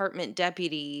department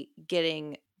deputy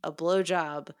getting a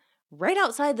blowjob right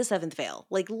outside the seventh veil.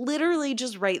 Like literally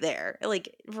just right there.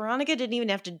 Like Veronica didn't even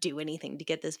have to do anything to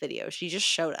get this video. She just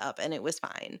showed up and it was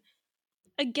fine.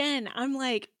 Again, I'm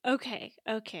like, okay,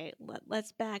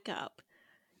 let's back up.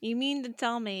 You mean to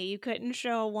tell me you couldn't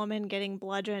show a woman getting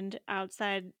bludgeoned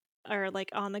outside are like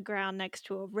on the ground next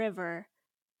to a river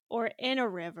or in a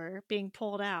river being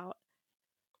pulled out,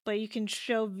 but you can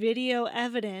show video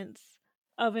evidence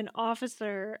of an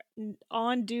officer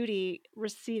on duty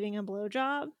receiving a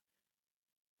blowjob.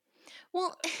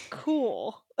 Well,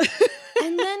 Cool.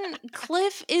 and then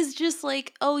Cliff is just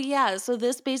like, oh yeah, so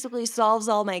this basically solves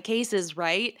all my cases,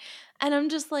 right? And I'm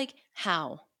just like,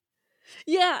 how?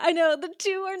 Yeah, I know the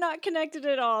two are not connected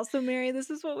at all. So, Mary, this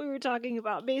is what we were talking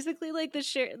about. Basically, like the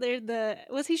sheriff, the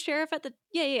was he sheriff at the?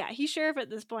 Yeah, he's sheriff at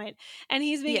this point, and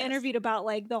he's being Yes. interviewed about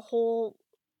like the whole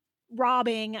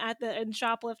robbing at the and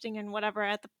shoplifting and whatever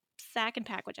at the sack and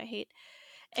pack, which I hate.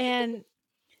 And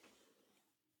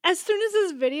as soon as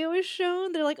this video is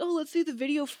shown, they're like, "Oh, let's see the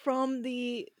video from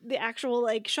the actual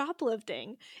like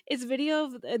shoplifting." It's video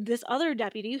of this other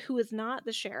deputy who is not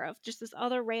the sheriff, just this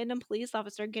other random police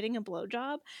officer getting a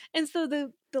blowjob. And so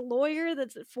the lawyer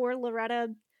that's for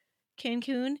Loretta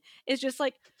Cancun is just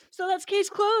like, "So that's case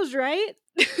closed, right?"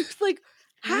 It's like,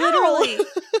 how? Literally.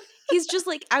 He's just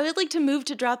like, I would like to move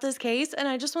to drop this case, and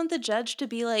I just want the judge to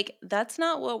be like, that's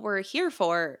not what we're here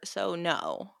for, so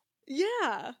no.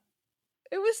 Yeah,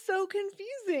 it was so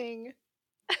confusing.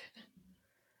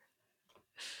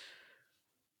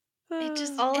 It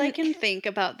just, All I and can think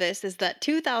about this is that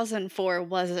 2004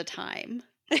 was a time.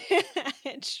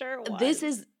 It sure this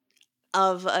was. is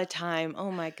of a time.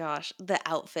 Oh my gosh, the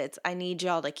outfits. I need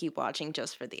y'all to keep watching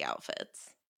just for the outfits.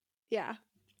 Yeah.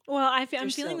 Well, They're I'm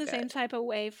feeling so the same good. type of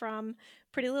way from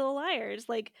Pretty Little Liars.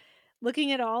 Like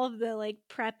looking at all of the like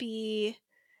preppy.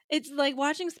 It's like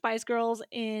watching Spice Girls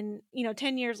in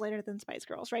 10 years later than Spice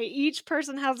Girls, right? Each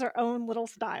person has their own little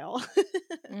style.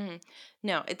 Mhm.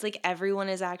 No, it's like everyone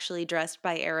is actually dressed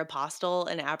by Aeropostale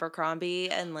and Abercrombie,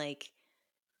 and like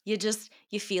you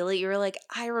feel it. You're like,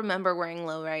 I remember wearing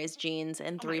low rise jeans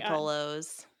and Oh my three god.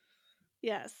 polos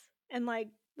Yes. And like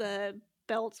the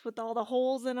belts with all the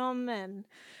holes in them and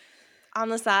on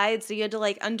the side, so you had to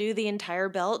like undo the entire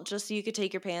belt just so you could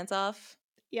take your pants off.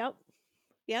 yep.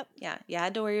 Yep. Yeah, you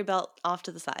had to wear your belt off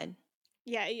to the side.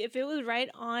 Yeah, if it was right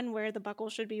on where the buckle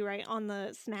should be right on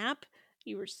the snap,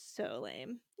 you were so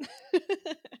lame.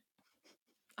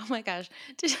 Oh my gosh,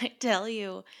 did I tell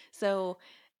you? So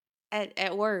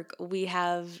at work, we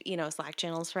have, Slack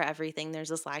channels for everything.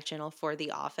 There's a Slack channel for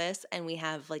the office, and we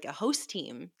have like a host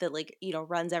team that like,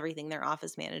 runs everything, their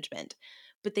office management.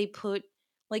 But they put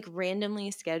like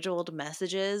randomly scheduled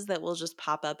messages that will just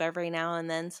pop up every now and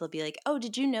then. So they'll be like, "Oh,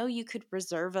 did you know you could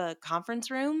reserve a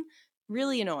conference room?"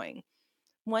 Really annoying.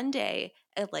 One day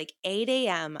at like 8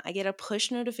 a.m., I get a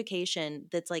push notification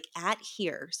that's like at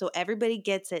here. So everybody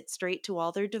gets it straight to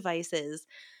all their devices,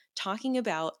 talking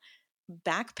about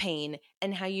back pain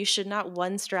and how you should not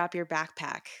one strap your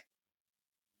backpack.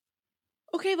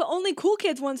 Okay, but only cool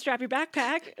kids one strap your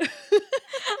backpack.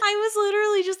 I was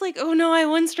literally just like, oh no, I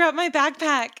one strap my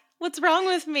backpack. What's wrong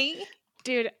with me?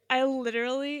 Dude, I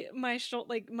literally my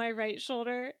right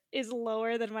shoulder is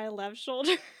lower than my left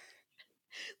shoulder.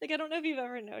 Like I don't know if you've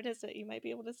ever noticed it. You might be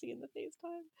able to see in the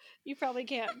FaceTime. You probably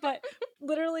can't. But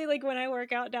literally like when I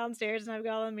work out downstairs and I've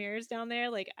got all the mirrors down there,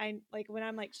 like I like when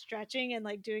I'm like stretching and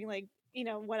like doing like,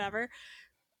 whatever,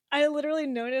 I literally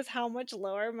notice how much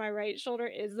lower my right shoulder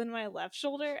is than my left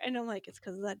shoulder. And I'm like, it's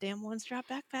because of that damn one strap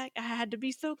backpack. I had to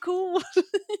be so cool.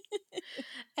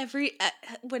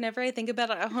 Whenever I think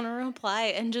about it, I want to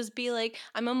reply and just be like,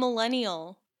 I'm a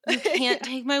millennial. You can't Yeah,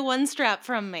 take my one strap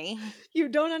from me. you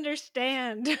don't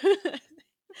understand.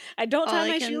 I don't All tie I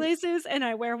my can shoelaces and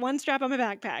I wear one strap on my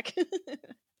backpack.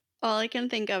 all I can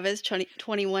think of is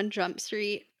 21 Jump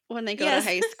Street when they go to Yes.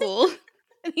 high school.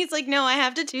 And he's like, no, I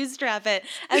have to two strap it.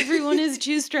 Everyone is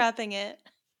two strapping it.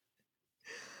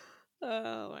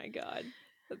 Oh my god.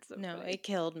 That's so No, funny. it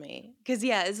killed me. Cause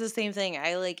yeah, it's the same thing.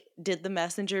 I like did the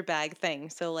messenger bag thing.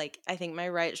 So like I think my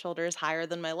right shoulder is higher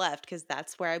than my left because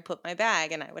that's where I put my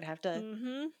bag and I would have to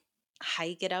Mm-hmm.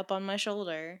 hike it up on my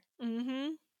shoulder. Mm-hmm.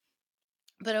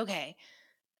 But okay.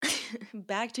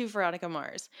 Back to Veronica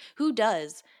Mars, who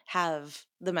does have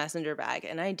the messenger bag,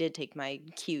 and I did take my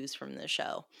cues from the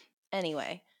show.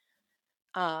 Anyway,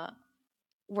 uh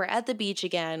we're at the beach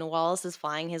again. Wallace is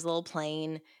flying his little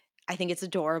plane. I think it's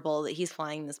adorable that he's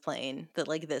flying this plane, that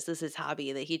like this is his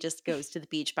hobby, that he just goes to the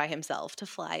beach by himself to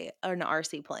fly an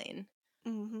RC plane.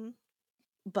 Mm-hmm.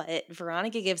 But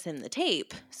Veronica gives him the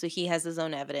tape, so he has his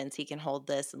own evidence. He can hold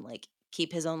this and like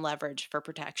keep his own leverage for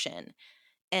protection.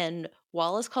 And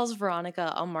Wallace calls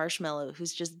Veronica a marshmallow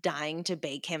who's just dying to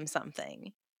bake him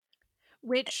something.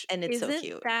 Which And it's so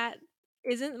cute.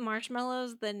 isn't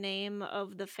Marshmallows the name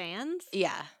of the fans?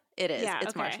 Yeah, it is. Yeah,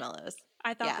 It's okay. marshmallows.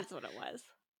 I thought Yeah. that's what it was.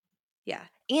 Yeah.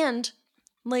 And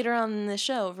later on in the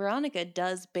show, Veronica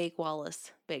does bake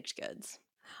Wallace baked goods.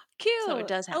 So it Cute.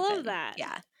 does I love happen. that.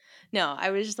 Yeah. No, I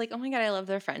was just like, oh my God, I love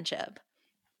their friendship.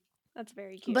 That's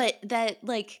very cute. But that,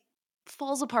 like,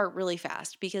 falls apart really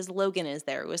fast because Logan is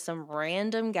there with some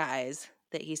random guys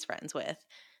that he's friends with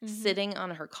Mhm. sitting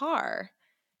on her car.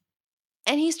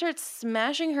 And he starts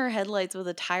smashing her headlights with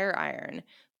a tire iron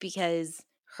because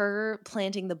her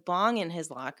planting the bong in his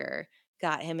locker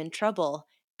got him in trouble.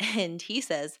 And he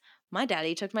says, my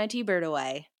daddy took my T-Bird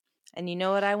away. And you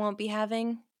know what I won't be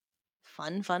having?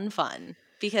 Fun, fun, fun.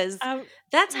 Because Um,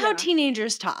 that's how yeah.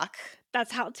 teenagers talk.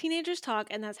 That's how teenagers talk,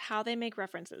 and that's how they make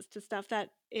references to stuff that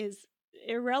is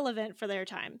irrelevant for their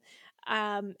time.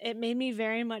 It made me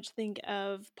very much think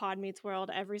of Pod Meets World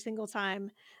every single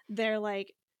time. They're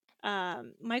like,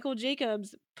 Michael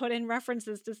Jacobs put in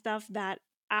references to stuff that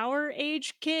our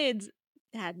age kids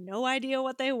had no idea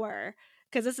what they were,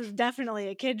 because this is definitely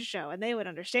a kid's show, and they would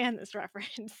understand this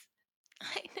reference.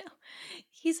 I know.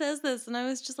 He says this, and I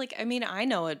was just like, I mean, I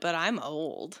know it, but I'm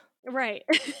old. Right.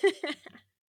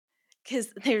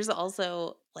 Because there's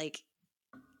also, like,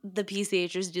 the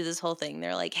PCHers do this whole thing.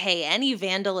 They're like, hey, any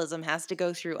vandalism has to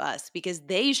go through us because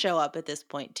they show up at this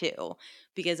point too,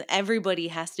 because everybody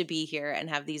has to be here and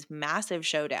have these massive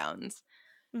showdowns.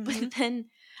 Hmm. But then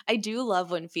I do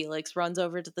love when Felix runs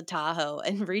over to the Tahoe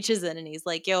and reaches in and he's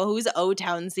like, yo, whose O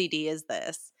Town CD is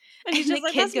this? And he's And the just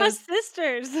like, kid that's my goes,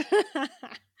 sister's.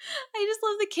 I just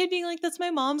love the kid being like, that's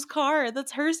my mom's car.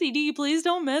 That's her CD. Please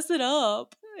don't mess it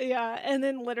up. Yeah, and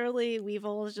then literally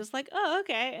Weevil is just like, "Oh,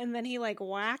 okay." And then he like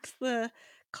whacks the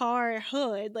car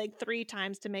hood like 3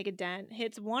 times to make a dent,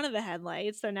 hits one of the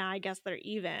headlights, so now I guess they're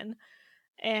even.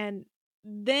 And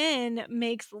then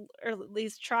makes or at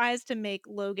least tries to make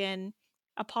Logan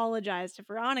apologize to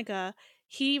Veronica.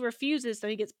 He refuses, so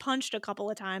he gets punched a couple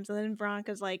of times and then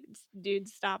Veronica's like, "Dude,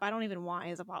 stop. I don't even want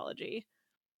his apology."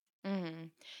 Hmm.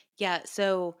 Yeah,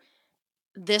 so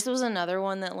this was another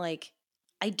one that, like,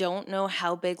 I don't know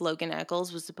how big Logan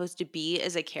Eccles was supposed to be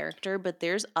as a character, but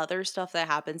there's other stuff that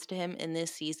happens to him in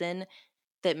this season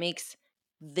that makes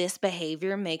this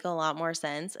behavior make a lot more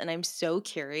sense. And I'm so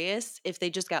curious if they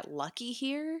just got lucky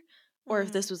here or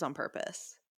if Mhm. this was on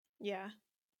purpose. Yeah.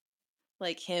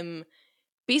 Like him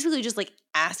basically just like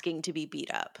asking to be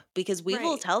beat up because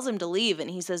Weevil Right. tells him to leave and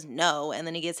he says no. And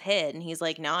then he gets hit and he's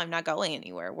like, no, I'm not going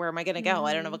anywhere. Where am I going to go?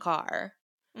 I don't have a Mhm. car.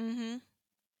 Mhm.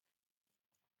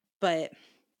 But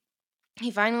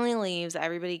he finally leaves.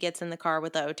 Everybody gets in the car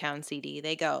with the O Town CD.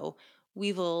 They go.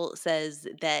 Weevil says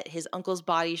that his uncle's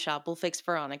body shop will fix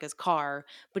Veronica's car,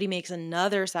 but he makes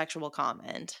another sexual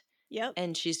comment. Yep.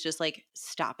 And she's just like,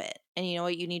 stop it. And you know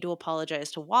what? You need to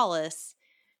apologize to Wallace.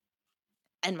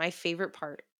 And my favorite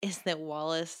part is that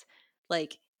Wallace,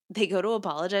 like, they go to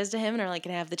apologize to him and are like,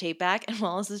 can I have the tape back? And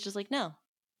Wallace is just like, no,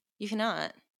 you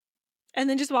cannot. And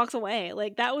then just walks away.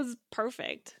 Like that was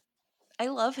perfect. I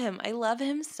love him. I love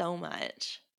him so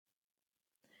much.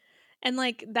 And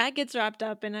like that gets wrapped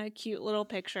up in a cute little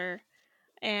picture.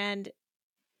 And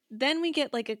then we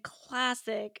get like a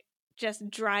classic just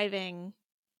driving.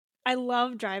 I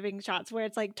love driving shots where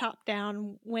it's like top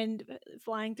down, wind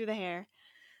flying through the hair.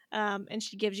 And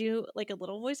she gives you like a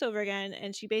little voiceover again.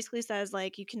 And she basically says,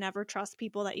 like, you can never trust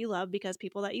people that you love because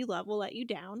people that you love will let you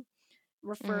down,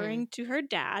 Mm referring to her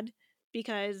dad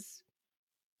because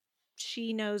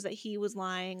she knows that he was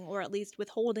lying or at least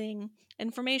withholding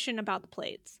information about the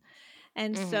plates.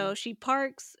 And hmm. Mm hmm. so she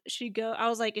parks, I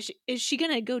was like, is she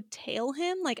gonna go tail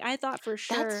him? Like I thought for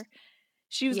That's, sure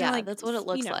she was gonna yeah, like that's what it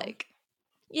looks like.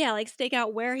 yeah, like stake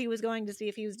out where he was going to see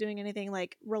if he was doing anything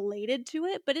like related to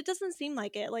it, but it doesn't seem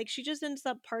like it. Like she just ends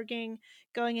up parking,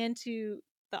 going into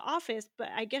the office, but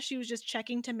I guess she was just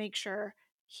checking to make sure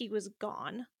he was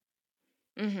gone.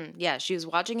 Mhm. Yeah, she was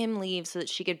watching him leave so that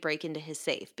she could break into his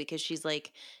safe because she's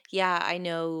like, "Yeah, I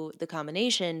know the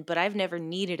combination, but I've never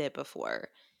needed it before."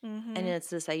 And Mhm. it's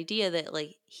this idea that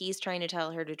like he's trying to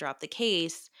tell her to drop the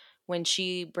case when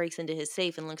she breaks into his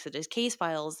safe and looks at his case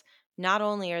files. Not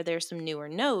only are there some newer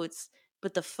notes,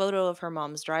 but the photo of her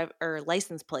mom's drive or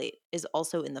license plate is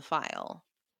also in the file.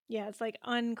 Yeah, it's like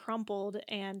uncrumpled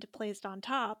and placed on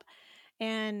top.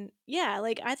 And yeah,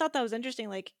 like I thought that was interesting.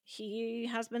 Like he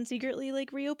has been secretly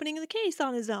like reopening the case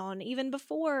on his own, even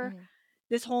before Mhm.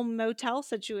 this whole motel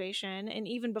situation, and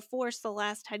even before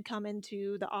Celeste had come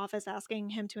into the office asking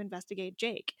him to investigate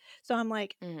Jake. So I'm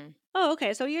like, Mhm. oh,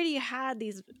 okay. So he already had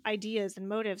these ideas and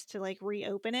motives to like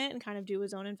reopen it and kind of do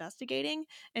his own investigating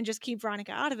and just keep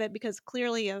Veronica out of it because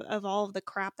clearly of all of the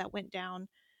crap that went down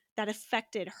that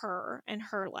affected her and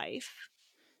her life.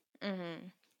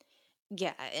 Mhm.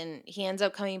 Yeah, and he ends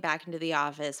up coming back into the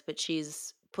office, but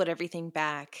she's put everything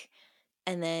back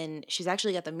And then she's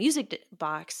actually got the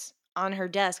box on her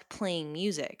desk playing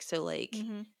music. So, like,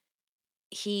 Mhm.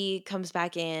 he comes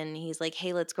back in, he's like,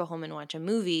 "Hey, let's go home and watch a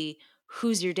movie.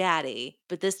 Who's your daddy?"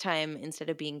 But this time, instead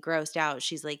of being grossed out,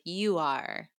 she's like, "You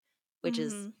are," which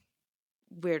is Mhm.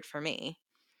 weird for me.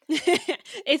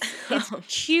 It's Um,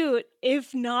 cute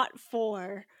if not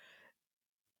for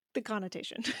the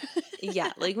connotation.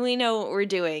 yeah, like we know what we're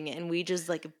doing, and we just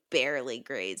like barely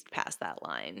grazed past that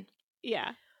line.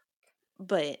 Yeah.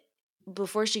 But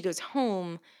before she goes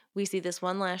home, we see this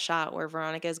one last shot where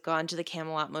Veronica's gone to the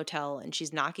Camelot Motel and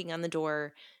she's knocking on the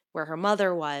door where her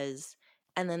mother was.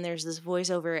 And then there's this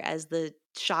voiceover as the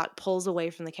shot pulls away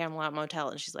from the Camelot Motel.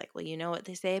 And she's like, "Well, you know what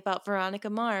they say about Veronica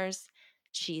Mars?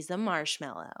 She's a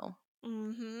marshmallow."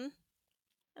 Mhm.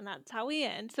 And that's how we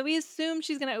end. So we assume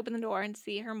she's gonna open the door and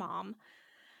see her mom.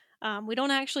 We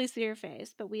don't actually see her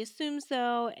face, but we assume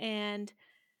so. And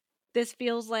this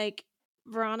feels like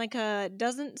Veronica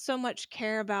doesn't so much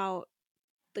care about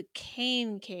the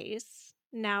Kane case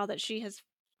now that she has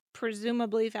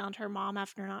presumably found her mom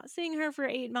after not seeing her for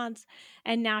 8 months.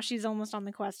 And now she's almost on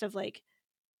the quest of like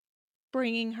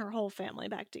bringing her whole family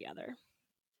back together.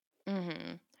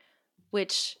 Hmm.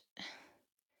 Which,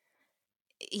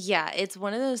 yeah, it's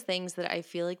one of those things that I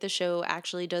feel like the show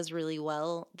actually does really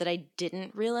well that I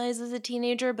didn't realize as a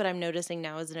teenager, but I'm noticing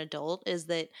now as an adult is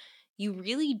that you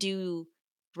really do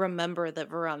remember that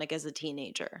Veronica's a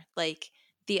teenager. Like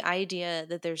the idea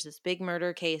that there's this big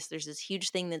murder case, there's this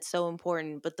huge thing that's so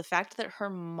important, but the fact that her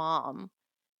mom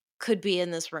could be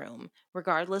in this room,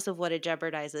 regardless of what it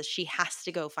jeopardizes, she has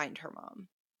to go find her mom.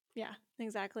 Yeah,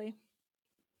 exactly.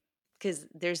 Because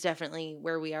there's definitely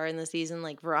where we are in the season,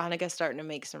 like Veronica's starting to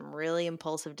make some really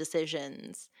impulsive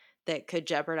decisions that could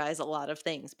jeopardize a lot of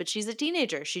things. But she's a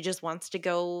teenager. She just wants to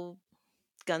go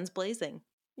guns blazing.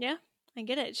 Yeah, I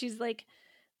get it. She's like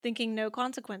thinking no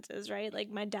consequences, right? Like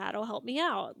my dad will help me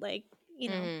out, like,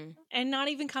 Hmm. and not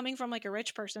even coming from like a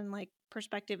rich person like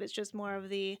perspective. It's just more of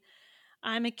the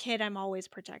I'm a kid, I'm always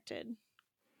protected.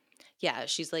 Yeah,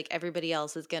 she's like, everybody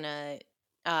else is going to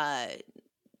uh,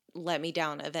 let me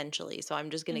down eventually. So I'm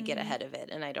just going to get Hmm. ahead of it.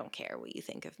 And I don't care what you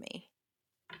think of me.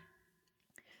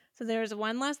 So there's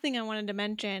one last thing I wanted to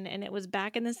mention, and it was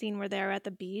back in the scene where they're at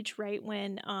the beach, right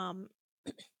when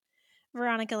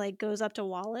Veronica like goes up to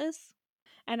Wallace,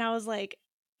 and I was like,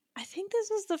 I think this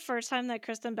is the first time that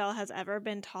Kristen Bell has ever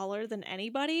been taller than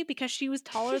anybody because she was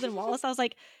taller than Wallace. I was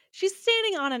like, she's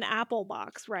standing on an apple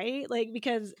box, right? Like,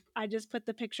 because I just put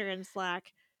the picture in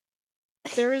Slack.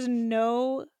 There is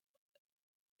no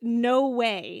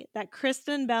way that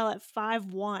Kristen Bell at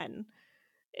 5'1"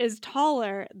 is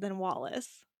taller than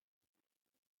Wallace.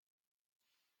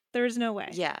 There's no way.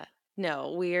 Yeah.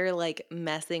 No, we're like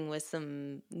messing with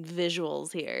some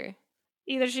visuals here.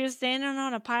 Either she was standing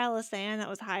on a pile of sand that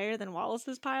was higher than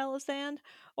Wallace's pile of sand,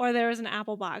 or there was an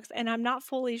apple box, and I'm not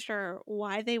fully sure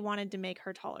why they wanted to make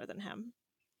her taller than him.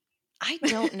 I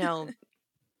don't know.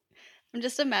 I'm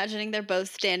just imagining they're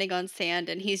both standing on sand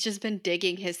and he's just been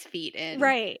digging his feet in.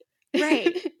 Right.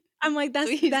 Right. I'm like, So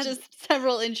he's just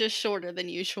several inches shorter than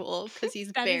usual because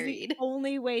he's that is the buried.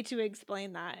 only way to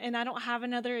explain that. And I don't have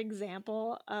another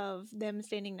example of them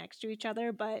standing next to each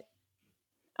other, but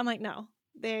I'm like, no,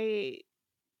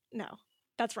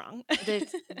 that's wrong.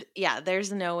 Yeah,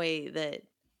 there's no way that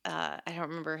I don't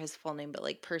remember his full name, but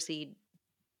like Percy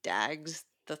Daggs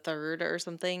the third or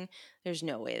something. There's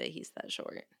no way that he's that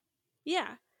short.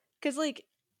 Yeah. Because, like,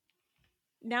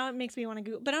 now it makes me want to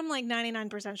Google, but I'm like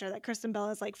 99% sure that Kristen Bell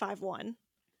is like 5'1"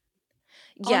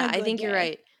 on Yeah, a I good think you're day.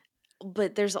 right.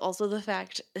 But there's also the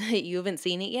fact that you haven't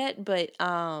seen it yet, but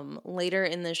later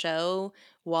in the show,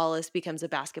 Wallace becomes a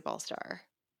basketball star.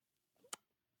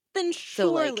 Then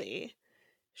So like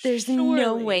there's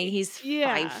no way surely. he's five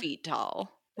Yeah, feet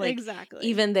tall. Like exactly.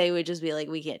 even they would just be like,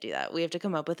 we can't do that. We have to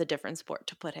come up with a different sport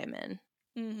to put him in.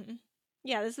 Hmm.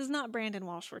 Yeah, this is not Brandon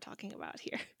Walsh we're talking about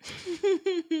here.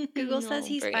 Google says No,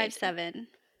 he's Brandon. 5'7".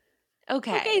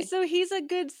 Okay, Okay. so he's a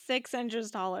good 6 inches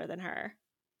taller than her.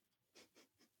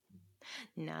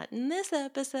 Not in this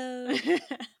episode.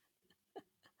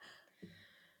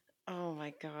 Oh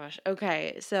my gosh.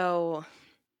 Okay, so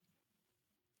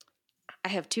I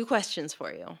have two questions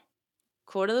for you.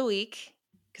 Quote of the week,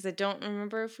 because I don't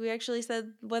remember if we actually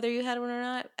said whether you had one or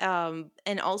not.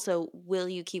 And also, will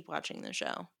you keep watching the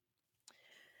show?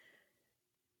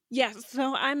 Yes,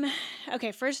 so I'm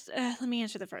okay. First, let me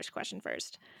answer the first question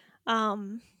first.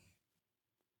 Um,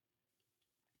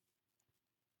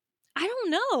 I don't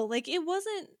know. Like it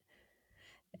wasn't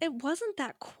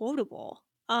that quotable.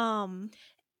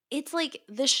 It's like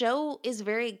the show is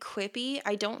very quippy.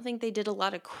 I don't think they did a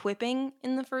lot of quipping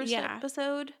in the first Yeah,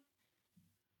 episode.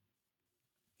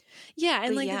 Yeah, and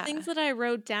But like the yeah. things that I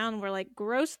wrote down were like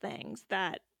gross things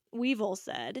that Weevil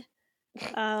said.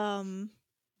 Um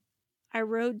I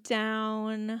wrote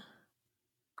down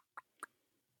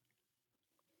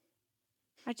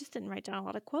I just didn't write down a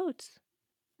lot of quotes.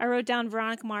 I wrote down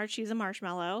Veronica Mars, she's a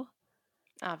marshmallow.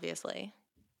 Obviously.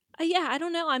 Yeah, I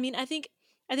don't know. I mean, I think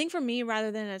for me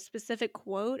rather than a specific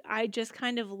quote, I just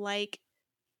kind of like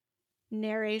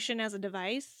narration as a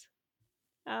device.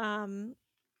 Um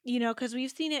cuz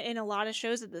we've seen it in a lot of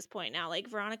shows at this point now, like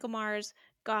Veronica Mars,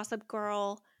 Gossip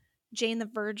Girl, Jane the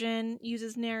Virgin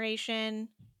uses narration.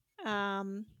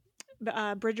 Um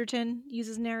Bridgerton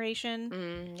uses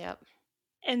narration. Yep.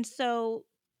 And so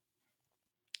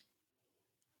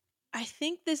I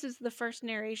think this is the first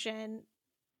narration.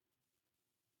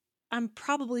 I'm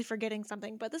probably forgetting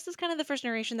something, but this is kind of the first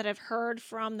narration that I've heard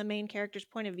from the main character's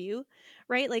point of view,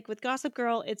 right? Like with Gossip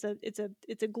Girl, it's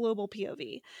a global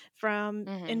POV. From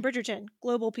in Mhm. Bridgerton,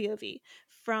 global POV.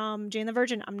 From Jane the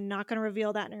Virgin, I'm not going to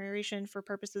reveal that narration for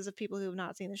purposes of people who have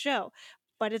not seen the show,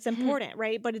 but it's important,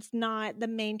 right? But it's not the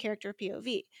main character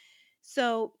POV.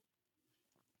 So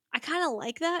I kind of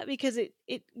like that because it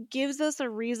gives us a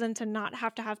reason to not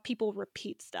have to have people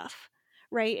repeat stuff,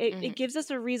 right? It Mhm. gives us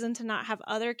a reason to not have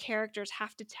other characters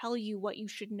have to tell you what you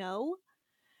should know,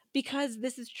 because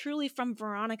this is truly from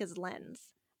Veronica's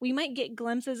lens. We might get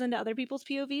glimpses into other people's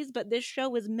POVs, but this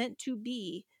show is meant to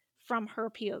be from her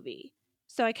POV.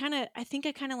 So I think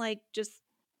I kind of like just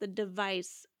the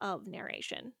device of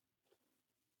narration.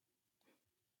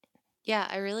 Yeah,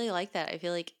 I really like that. I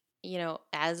feel like,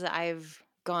 as I've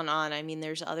gone on, I mean,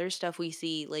 there's other stuff we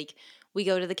see. Like, we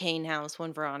go to the Kane house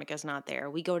when Veronica's not there,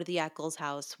 we go to the Eccles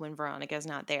house when Veronica's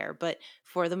not there. But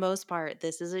for the most part,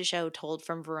 this is a show told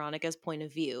from Veronica's point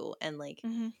of view. And, like,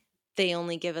 Mhm. they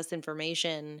only give us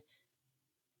information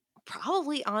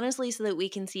probably honestly so that we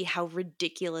can see how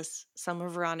ridiculous some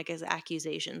of Veronica's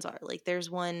accusations are. Like there's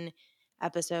one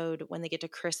episode when they get to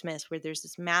Christmas where there's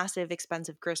this massive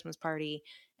expensive Christmas party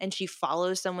and she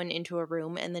follows someone into a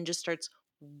room and then just starts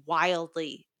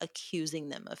wildly accusing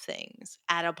them of things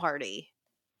at a party.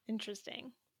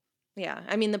 Interesting. Yeah,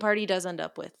 I mean the party does end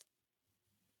up with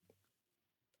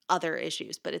other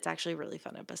issues, but it's actually a really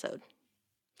fun episode.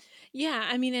 Yeah,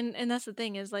 I mean, and that's the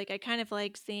thing is like I kind of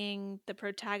like seeing the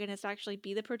protagonist actually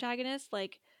be the protagonist,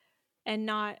 like, and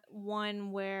not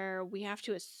one where we have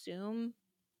to assume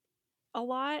a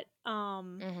lot.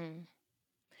 Mhm.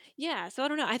 Yeah, so I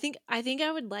don't know. I think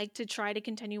I would like to try to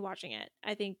continue watching it.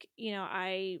 I think,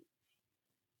 I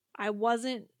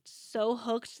wasn't so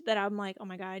hooked that I'm like, "Oh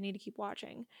my god, I need to keep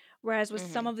watching." Whereas with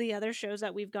some Mhm. of the other shows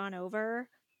that we've gone over,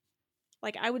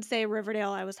 like I would say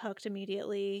Riverdale, I was hooked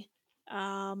immediately.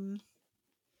 Um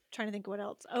Trying to think what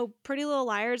else. Oh, Pretty Little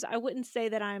Liars. I wouldn't say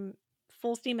that I'm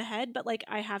full steam ahead, but like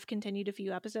I have continued a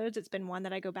few episodes. It's been one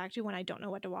that I go back to when I don't know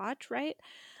what to watch, right?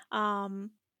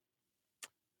 Um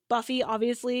Buffy,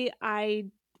 obviously, I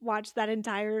watched that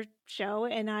entire show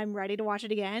and I'm ready to watch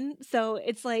it again. So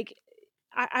it's like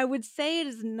I would say it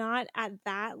is not at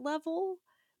that level,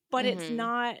 but it's Mhm.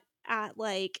 not at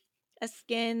like a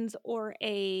Skins or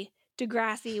a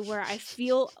Degrassi where I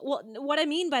feel, well, what I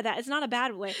mean by that, it's not a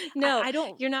bad way. I, No, I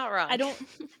don't you're not I wrong. don't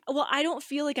I don't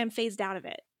feel like I'm phased out of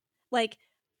it. Like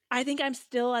I think I'm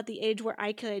still at the age where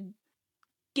I could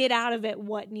get out of it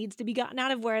what needs to be gotten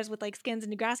out of. Whereas with like Skins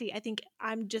and Degrassi, I think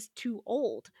I'm just too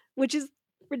old, which is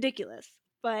ridiculous.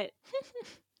 But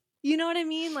you know what I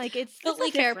mean? Like But it's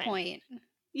like Fair different. point.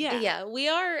 Yeah. yeah, we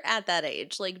are at that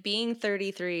age. Like being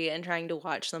 33 and trying to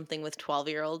watch something with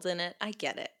 12-year-olds in it. I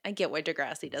get it. I get why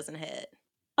Degrassi doesn't hit.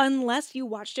 Unless you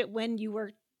watched it when you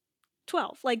were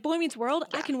 12. Like Boy Meets World,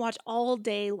 I Yeah. can watch all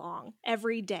day long,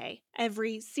 every day,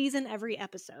 every season, every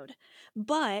episode.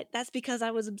 But that's because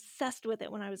I was obsessed with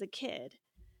it when I was a kid.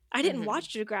 I didn't Mhm.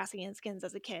 watch Degrassi and Skins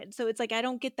as a kid. So it's like I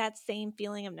don't get that same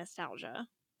feeling of nostalgia.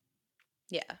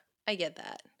 Yeah. I get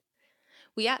that.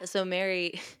 Well, yeah, so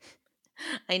Mary,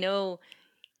 I know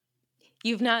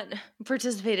you've not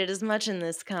participated as much in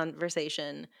this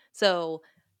conversation. So,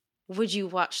 would you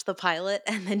watch the pilot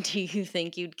and then do you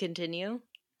think you'd continue?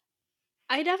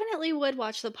 I definitely would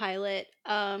watch the pilot.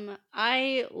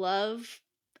 I love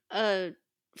a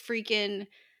freaking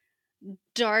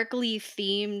darkly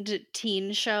themed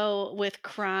teen show with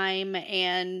crime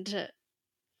and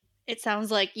it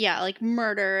sounds like yeah, like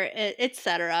murder,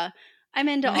 etc. I'm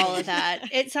into all of that.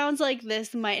 It sounds like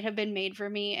this might have been made for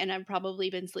me and I've probably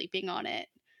been sleeping on it.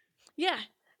 Yeah,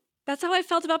 that's how I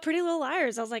felt about Pretty Little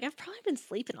Liars. I was like, I've probably been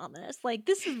sleeping on this. Like,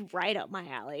 this is right up my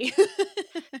alley.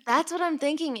 That's what I'm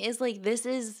thinking is like this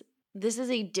is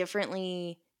a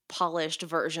differently polished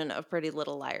version of Pretty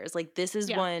Little Liars. Like this is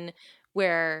Yeah. one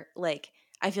where like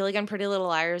I feel like on Pretty Little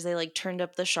Liars, they like turned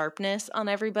up the sharpness on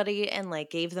everybody and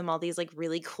like gave them all these like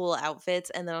really cool outfits.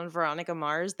 And then on Veronica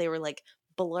Mars, they were like,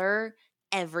 blur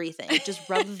everything. Just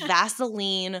rub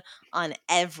Vaseline on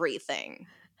everything.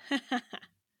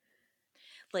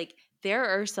 Like, there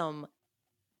are some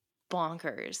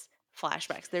bonkers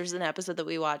flashbacks. There's an episode that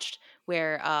we watched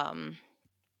where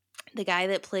the guy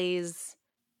that plays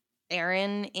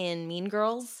Aaron in Mean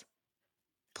Girls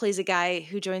plays a guy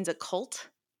who joins a cult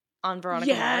on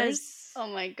Veronica Mars. Yes. Oh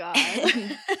my god.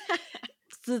 And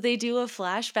so they do a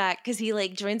flashback because he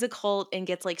like joins a cult and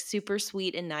gets like super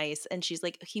sweet and nice. And she's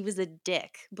like, he was a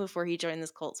dick before he joined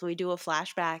this cult. So we do a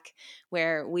flashback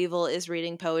where Weevil is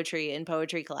reading poetry in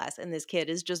poetry class and this kid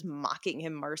is just mocking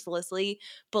him mercilessly.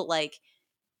 But like,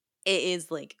 it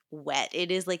is like wet. It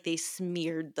is like they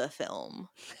smeared the film.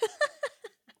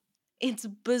 It's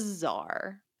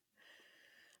bizarre.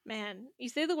 Man, you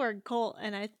say the word cult,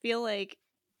 and I feel like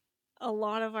a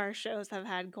lot of our shows have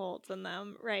had cults in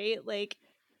them, right? Like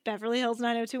Beverly Hills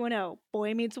 90210,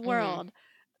 Boy Meets Mm-hmm. World,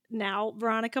 now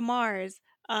Veronica Mars,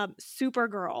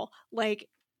 Supergirl. Like,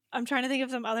 I'm trying to think of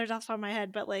some others off the top of my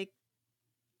head, but like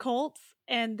cults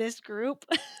and this group,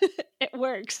 it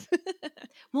works.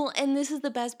 Well, and this is the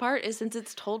best part is since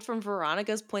it's told from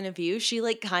Veronica's point of view, she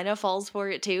like kind of falls for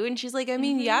it too. And she's like, I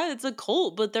mean, Mm-hmm. yeah, it's a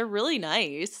cult, but they're really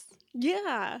nice.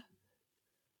 Yeah.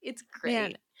 It's Man,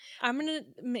 great. I'm going to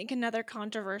make another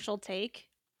controversial take.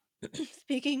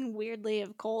 Speaking weirdly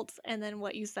of cults, and then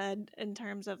what you said in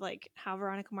terms of like how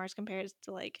Veronica Mars compares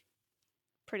to like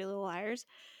Pretty Little Liars,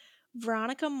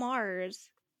 Veronica Mars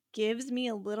gives me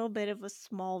a little bit of a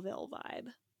Smallville vibe.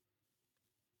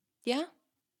 Yeah,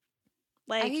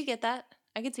 I could Like, get that.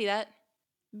 I could see that.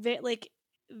 like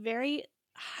very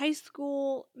high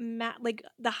school, like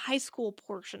the high school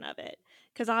portion of it.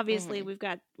 Because obviously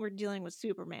Mm-hmm. we're dealing with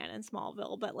Superman in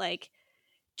Smallville, but like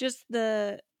just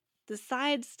the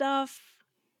side stuff,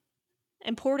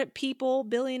 important people,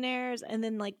 billionaires, and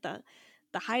then like the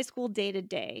high school day to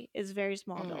day is very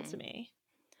Smallville Mm-hmm. to me.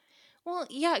 Well,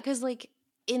 yeah, because like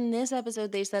in this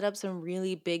episode, they set up some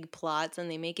really big plots and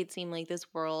they make it seem like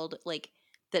this world, like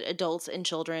that adults and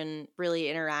children really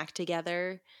interact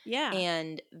together. Yeah.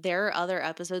 And there are other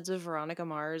episodes of Veronica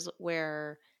Mars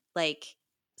where like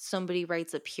somebody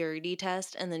writes a purity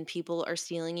test and then people are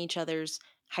stealing each other's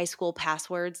high school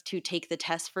passwords to take the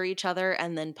test for each other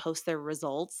and then post their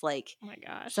results. Like Oh my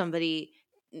gosh. somebody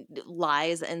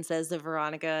lies and says that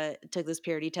Veronica took this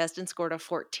purity test and scored a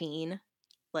 14.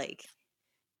 Like,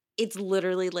 it's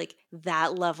literally like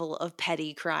that level of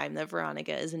petty crime that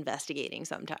Veronica is investigating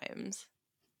sometimes.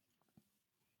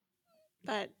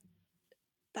 But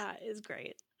that is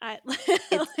great. I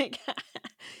It's like it's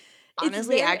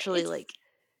honestly very actually like,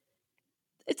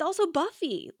 it's also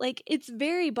Buffy. Like it's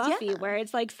very Buffy yeah. where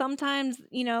it's like sometimes,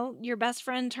 your best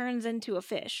friend turns into a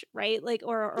fish, right? Like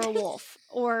or a wolf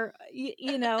or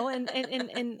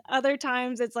and other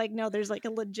times it's like no, there's like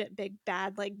a legit big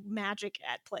bad like magic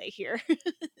at play here.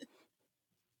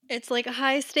 It's like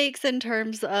high stakes in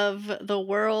terms of the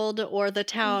world or the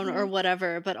town or Mhm.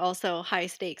 whatever, but also high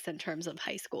stakes in terms of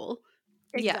high school.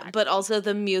 Yeah, but Exactly. also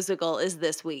the musical is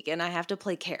this week and I have to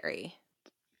play Carrie.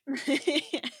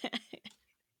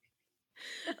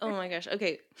 Oh my gosh.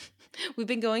 Okay. We've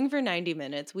been going for 90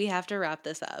 minutes. We have to wrap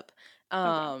this up. Okay.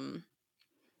 Um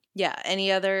yeah,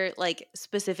 any other like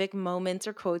specific moments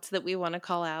or quotes that we want to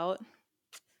call out?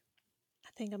 I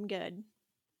think I'm good.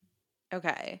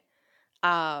 Okay.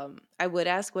 I would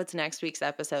ask what's next week's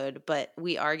episode, but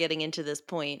we are getting into this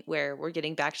point where we're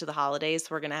getting back to the holidays, so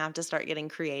we're gonna have to start getting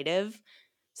creative.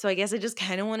 So I guess I just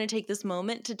kind of want to take this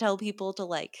moment to tell people to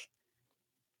like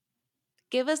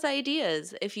give us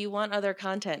ideas if you want other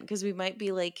content, because we might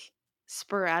be like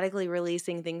sporadically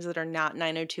releasing things that are not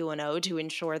 90210 to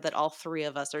ensure that all three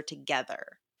of us are together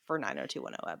for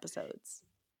 90210 episodes.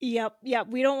 Yep.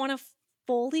 We don't want to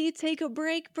fully take a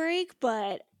break,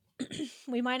 but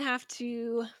we might have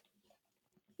to.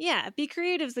 Yeah, be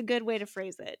creative is a good way to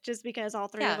phrase it. Just because all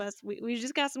three of Yeah. us, we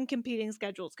just got some competing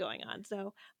schedules going on.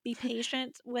 So be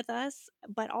patient with us.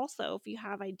 But also, if you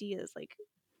have ideas, like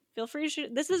feel free to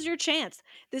shoot. This is your chance.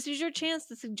 This is your chance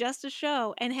to suggest a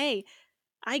show. And hey,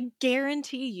 I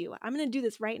guarantee you, I'm going to do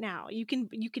this right now. You can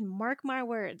mark my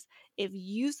words. If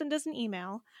you send us an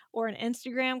email or an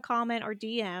Instagram comment or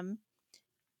DM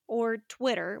or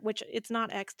Twitter, which it's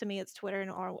not X to me, it's Twitter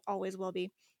and always will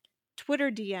be.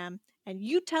 Twitter DM, and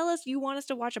you tell us you want us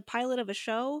to watch a pilot of a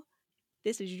show,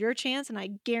 this is your chance, and I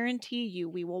guarantee you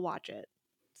we will watch it.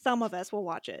 Some of us will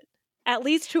watch it. At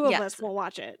least two of us Yes. will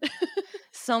watch it.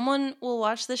 Someone will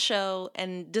watch the show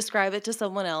and describe it to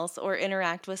someone else or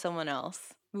interact with someone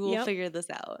else. We will Yep. figure this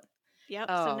out. Yep.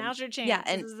 So now's your Yeah, chance.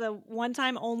 This and is a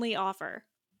one-time only offer.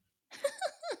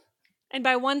 And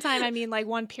by one time, I mean like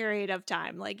one period of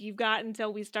time. Like you've got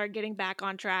until we start getting back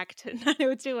on track to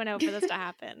 90210 for this to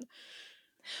happen.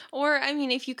 or I mean,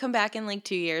 if you come back in like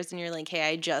 2 years and you're like, "Hey,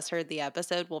 I just heard the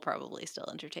episode," we'll probably still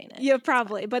entertain it. Yeah, It's fine.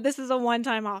 probably. But this is a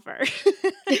one-time offer.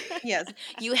 Yes,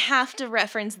 you have to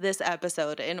reference this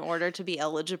episode in order to be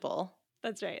eligible.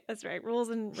 That's right. That's right. Rules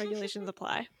and regulations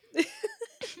apply.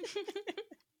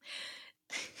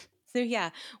 So yeah,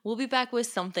 we'll be back with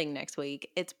something next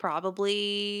week. It's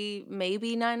probably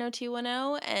maybe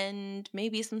 90210 and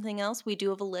maybe something else. We do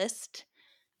have a list.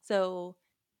 So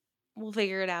we'll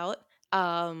figure it out.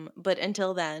 But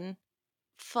until then,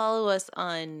 follow us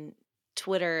on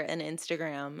Twitter and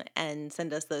Instagram and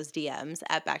send us those DMs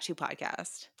at Back to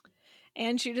Podcast.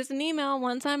 And shoot us an email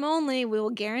one time only. We will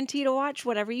guarantee to watch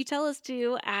whatever you tell us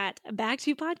to at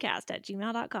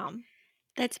backtopodcast@gmail.com.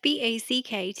 That's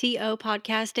BACKTO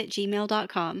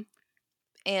podcast@gmail.com.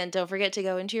 And don't forget to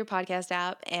go into your podcast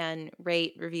app and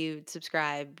rate, review,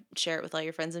 subscribe, share it with all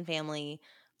your friends and family.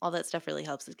 All that stuff really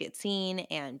helps us get seen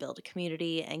and build a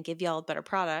community and give y'all a better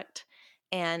product.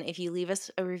 And if you leave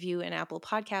us a review in Apple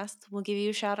Podcasts, we'll give you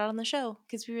a shout out on the show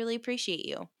because we really appreciate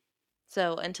you.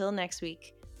 So until next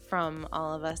week, from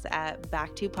all of us at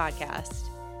Back to Podcast,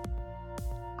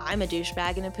 I'm a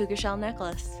douchebag in a puka shell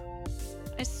necklace.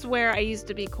 I swear I used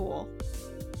to be cool.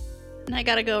 And I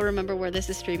gotta go remember where this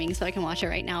is streaming so I can watch it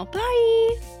right now.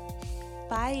 Bye!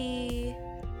 Bye.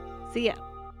 See ya.